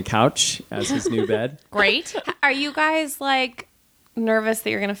claiming the couch as his new bed. Great. Are you guys like nervous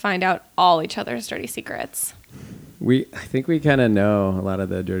that you're going to find out all each other's dirty secrets? I think we kind of know a lot of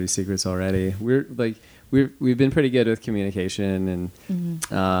the dirty secrets already. We've been pretty good with communication,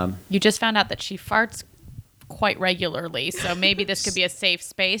 and You just found out that she farts quite regularly, so maybe this could be a safe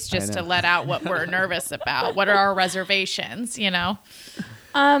space just to know. let out what we're nervous about. What are our reservations,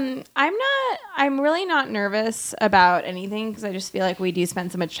 I'm really not nervous about anything because I just feel like we do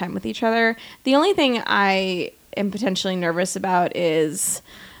spend so much time with each other. The only thing I am potentially nervous about is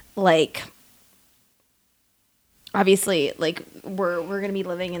like obviously like we're going to be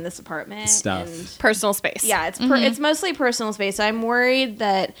living in this apartment Stuff. and Personal space. yeah, it's mostly personal space. So I'm worried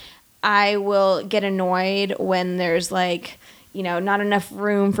that I will get annoyed when there's like, you know, not enough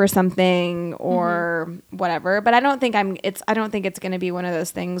room for something or whatever. But I don't think it's going to be one of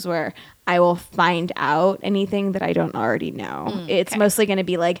those things where I will find out anything that I don't already know. It's mostly going to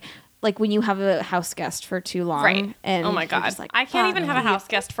be like when you have a house guest for too long. Right. And oh my you're God. just like, I can't even "Fuck." have a house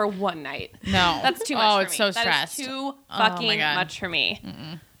guest for one night. No. That's too much Oh, for it's me. so That stressed. is too Oh my fucking God. much for me.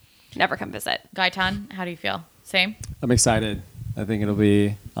 Never come visit. Gaitan, how do you feel? Same? I'm excited. I think it'll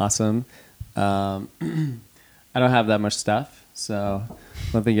be awesome. I don't have that much stuff, so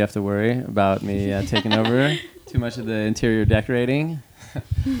I don't think you have to worry about me taking over too much of the interior decorating.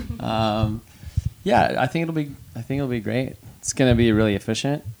 Yeah, I think it'll be great. It's gonna be really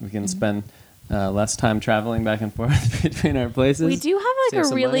efficient. We can spend less time traveling back and forth between our places. We do have Save like a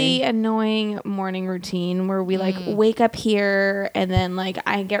some really money. annoying morning routine where we like wake up here and then like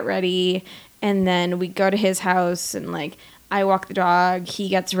I get ready and then we go to his house and like I walk the dog, he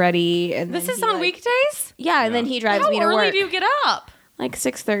gets ready, and This then is he, on like- weekdays? Yeah, and then he drives How me to early work do you get up? like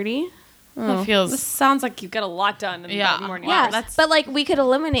 6:30. It feels... This sounds like you get a lot done in Yeah. the morning. Wow, hours. that's- But like we could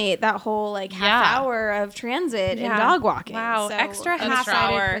eliminate that whole like half Yeah. hour of transit Yeah. and dog walking. Wow, So extra I'm half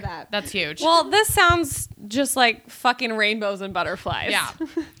excited hour. for that. That's huge. Well, this sounds just like fucking rainbows and butterflies. Yeah.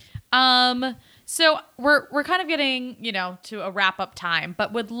 So we're kind of getting, to a wrap up time,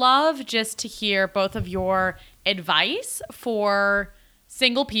 but would love just to hear both of your advice for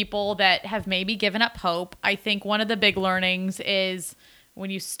single people that have maybe given up hope. I think one of the big learnings is when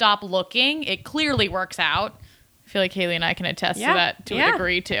you stop looking, it clearly works out. I feel like Haley and I can attest to Yeah. that to a Yeah.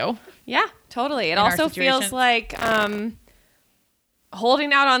 degree too. Yeah, totally. It In our also feels situations. like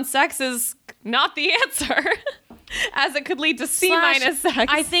holding out on sex is not the answer, as it could lead to C minus sex.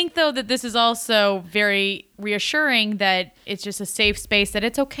 I think though that this is also very reassuring that it's just a safe space, that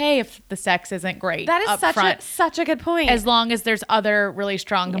it's okay if the sex isn't great. that is up such front, such a good point. as long as there's other really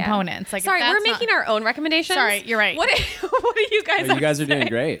strong components. Like, if sorry, we're that's making our own recommendations. Sorry, you're right. What do you guys? Oh, you guys are doing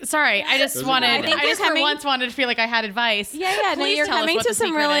great. Sorry, I just wanted. I think I you're just for coming- once wanted to feel like I had advice. Yeah, no, Please you're tell us coming what to the some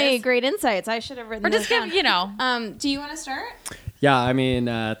secret really is. great insights. I should have written Or this just give down. Do you want to start? Yeah, I mean,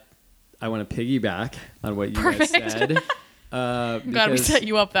 I want to piggyback on what you guys said. I'm glad we because, set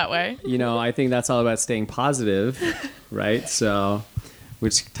you up that way. I think that's all about staying positive, right? So,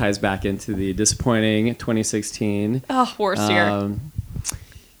 which ties back into the disappointing 2016. Oh, worst year.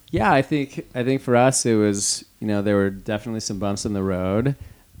 Yeah, I think for us it was, there were definitely some bumps in the road,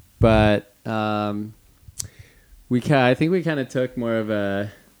 but I think we kind of took more of a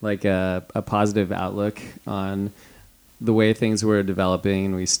positive outlook on the way things were developing,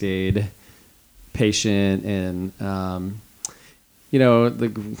 and we stayed patient, and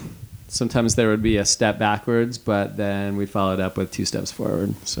sometimes there would be a step backwards, but then we followed up with 2 steps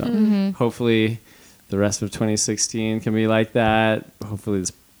forward. So hopefully the rest of 2016 can be like that. Hopefully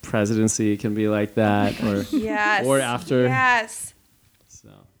this presidency can be like that, or Yes. or after. Yes. So.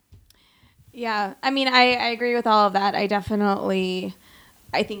 Yeah, I mean, I agree with all of that.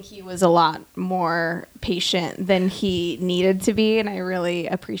 I think he was a lot more patient than he needed to be, and I really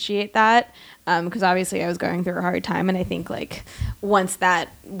appreciate that because obviously I was going through a hard time, and I think like once that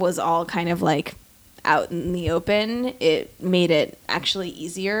was all kind of like out in the open, it made it actually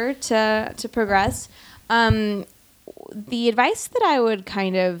easier to progress. The advice that I would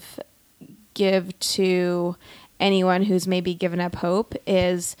kind of give to anyone who's maybe given up hope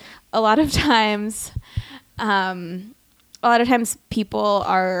is a lot of times people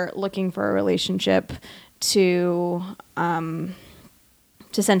are looking for a relationship to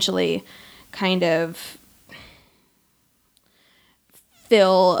essentially kind of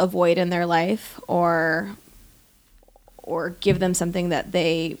fill a void in their life or give them something that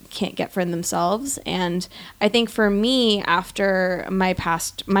they can't get for themselves. And I think for me, after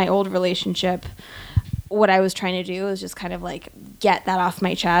my old relationship, what I was trying to do was just kind of like get that off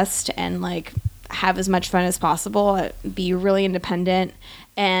my chest and like have as much fun as possible, be really independent.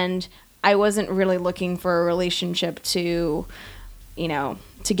 And I wasn't really looking for a relationship to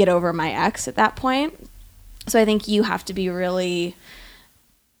get over my ex at that point. So I think you have to be really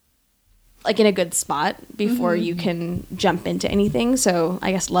like in a good spot before you can jump into anything. So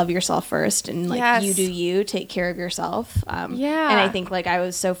I guess love yourself first and like you do you, take care of yourself. And I think like I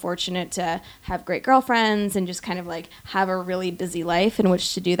was so fortunate to have great girlfriends and just kind of like have a really busy life in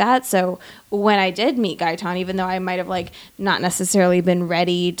which to do that. So when I did meet Gaetan, even though I might have like not necessarily been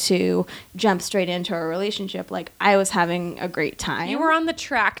ready to jump straight into a relationship, like I was having a great time. You were on the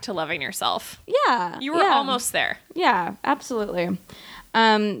track to loving yourself. Yeah. You were almost there. Yeah, absolutely.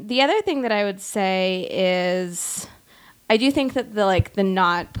 The other thing that I would say is I do think that the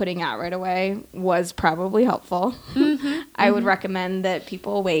not putting out right away was probably helpful. I would recommend that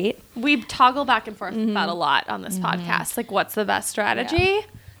people wait. We toggle back and forth with that a lot on this podcast. Like, what's the best strategy? Yeah.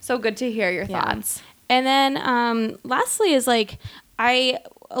 So good to hear your thoughts. And then lastly is like a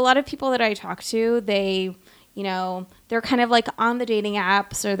lot of people that I talk to, they they're kind of like on the dating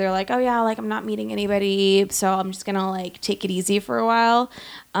apps, or they're like, oh yeah, like I'm not meeting anybody, so I'm just gonna like take it easy for a while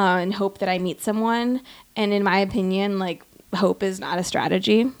and hope that I meet someone. And in my opinion, like hope is not a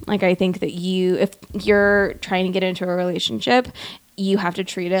strategy. Like I think that if you're trying to get into a relationship, you have to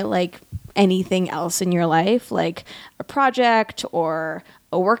treat it like anything else in your life, like a project or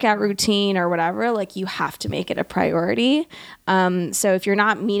a workout routine or whatever. Like you have to make it a priority. So if you're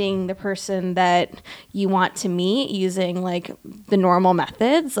not meeting the person that you want to meet using like the normal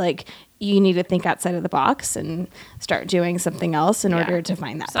methods, like you need to think outside of the box and start doing something else in order to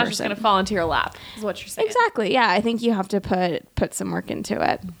find that person. It's not just going to fall into your lap, is what you're saying. Exactly. Yeah. I think you have to put some work into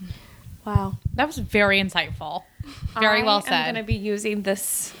it. Wow. That was very insightful. Very well said. I'm going to be using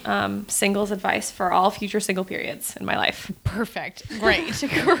this singles advice for all future single periods in my life. Perfect. Great.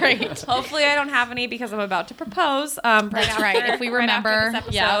 Great. Hopefully I don't have any because I'm about to propose. That's right. If we remember. Right after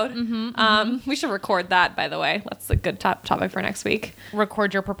this episode. We should record that, by the way. That's a good topic for next week.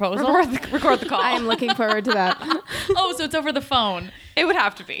 Record your proposal. Record the call. I am looking forward to that. Oh, so it's over the phone. It would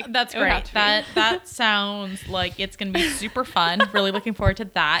have to be. That's great. That sounds like it's going to be super fun. Really looking forward to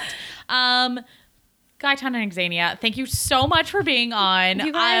that. Gaetan and Xenia, thank you so much for being on.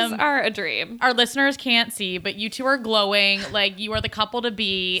 You guys are a dream. Our listeners can't see, but you two are glowing. Like, you are the couple to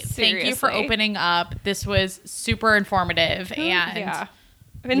be. Seriously. Thank you for opening up. This was super informative. And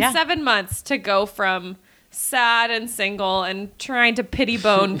in 7 months to go from sad and single and trying to pity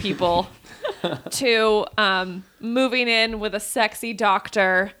bone people to moving in with a sexy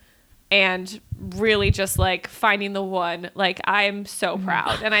doctor and really just like finding the one. Like, I'm so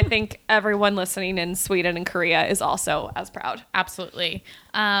proud. And I think everyone listening in Sweden and Korea is also as proud. Absolutely.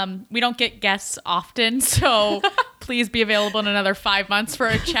 We don't get guests often, so please be available in another 5 months for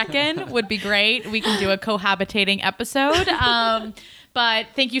a check-in. Would be great. We can do a cohabitating episode. But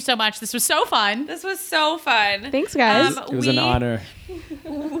thank you so much. This was so fun. Thanks, guys. It was an honor.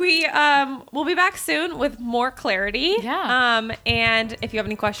 We'll be back soon with more clarity. Yeah. And if you have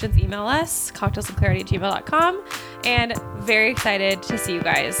any questions, email us, cocktailsandclarity@gmail.com. And very excited to see you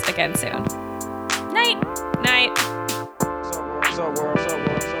guys again soon. Night. Night. What's up, world?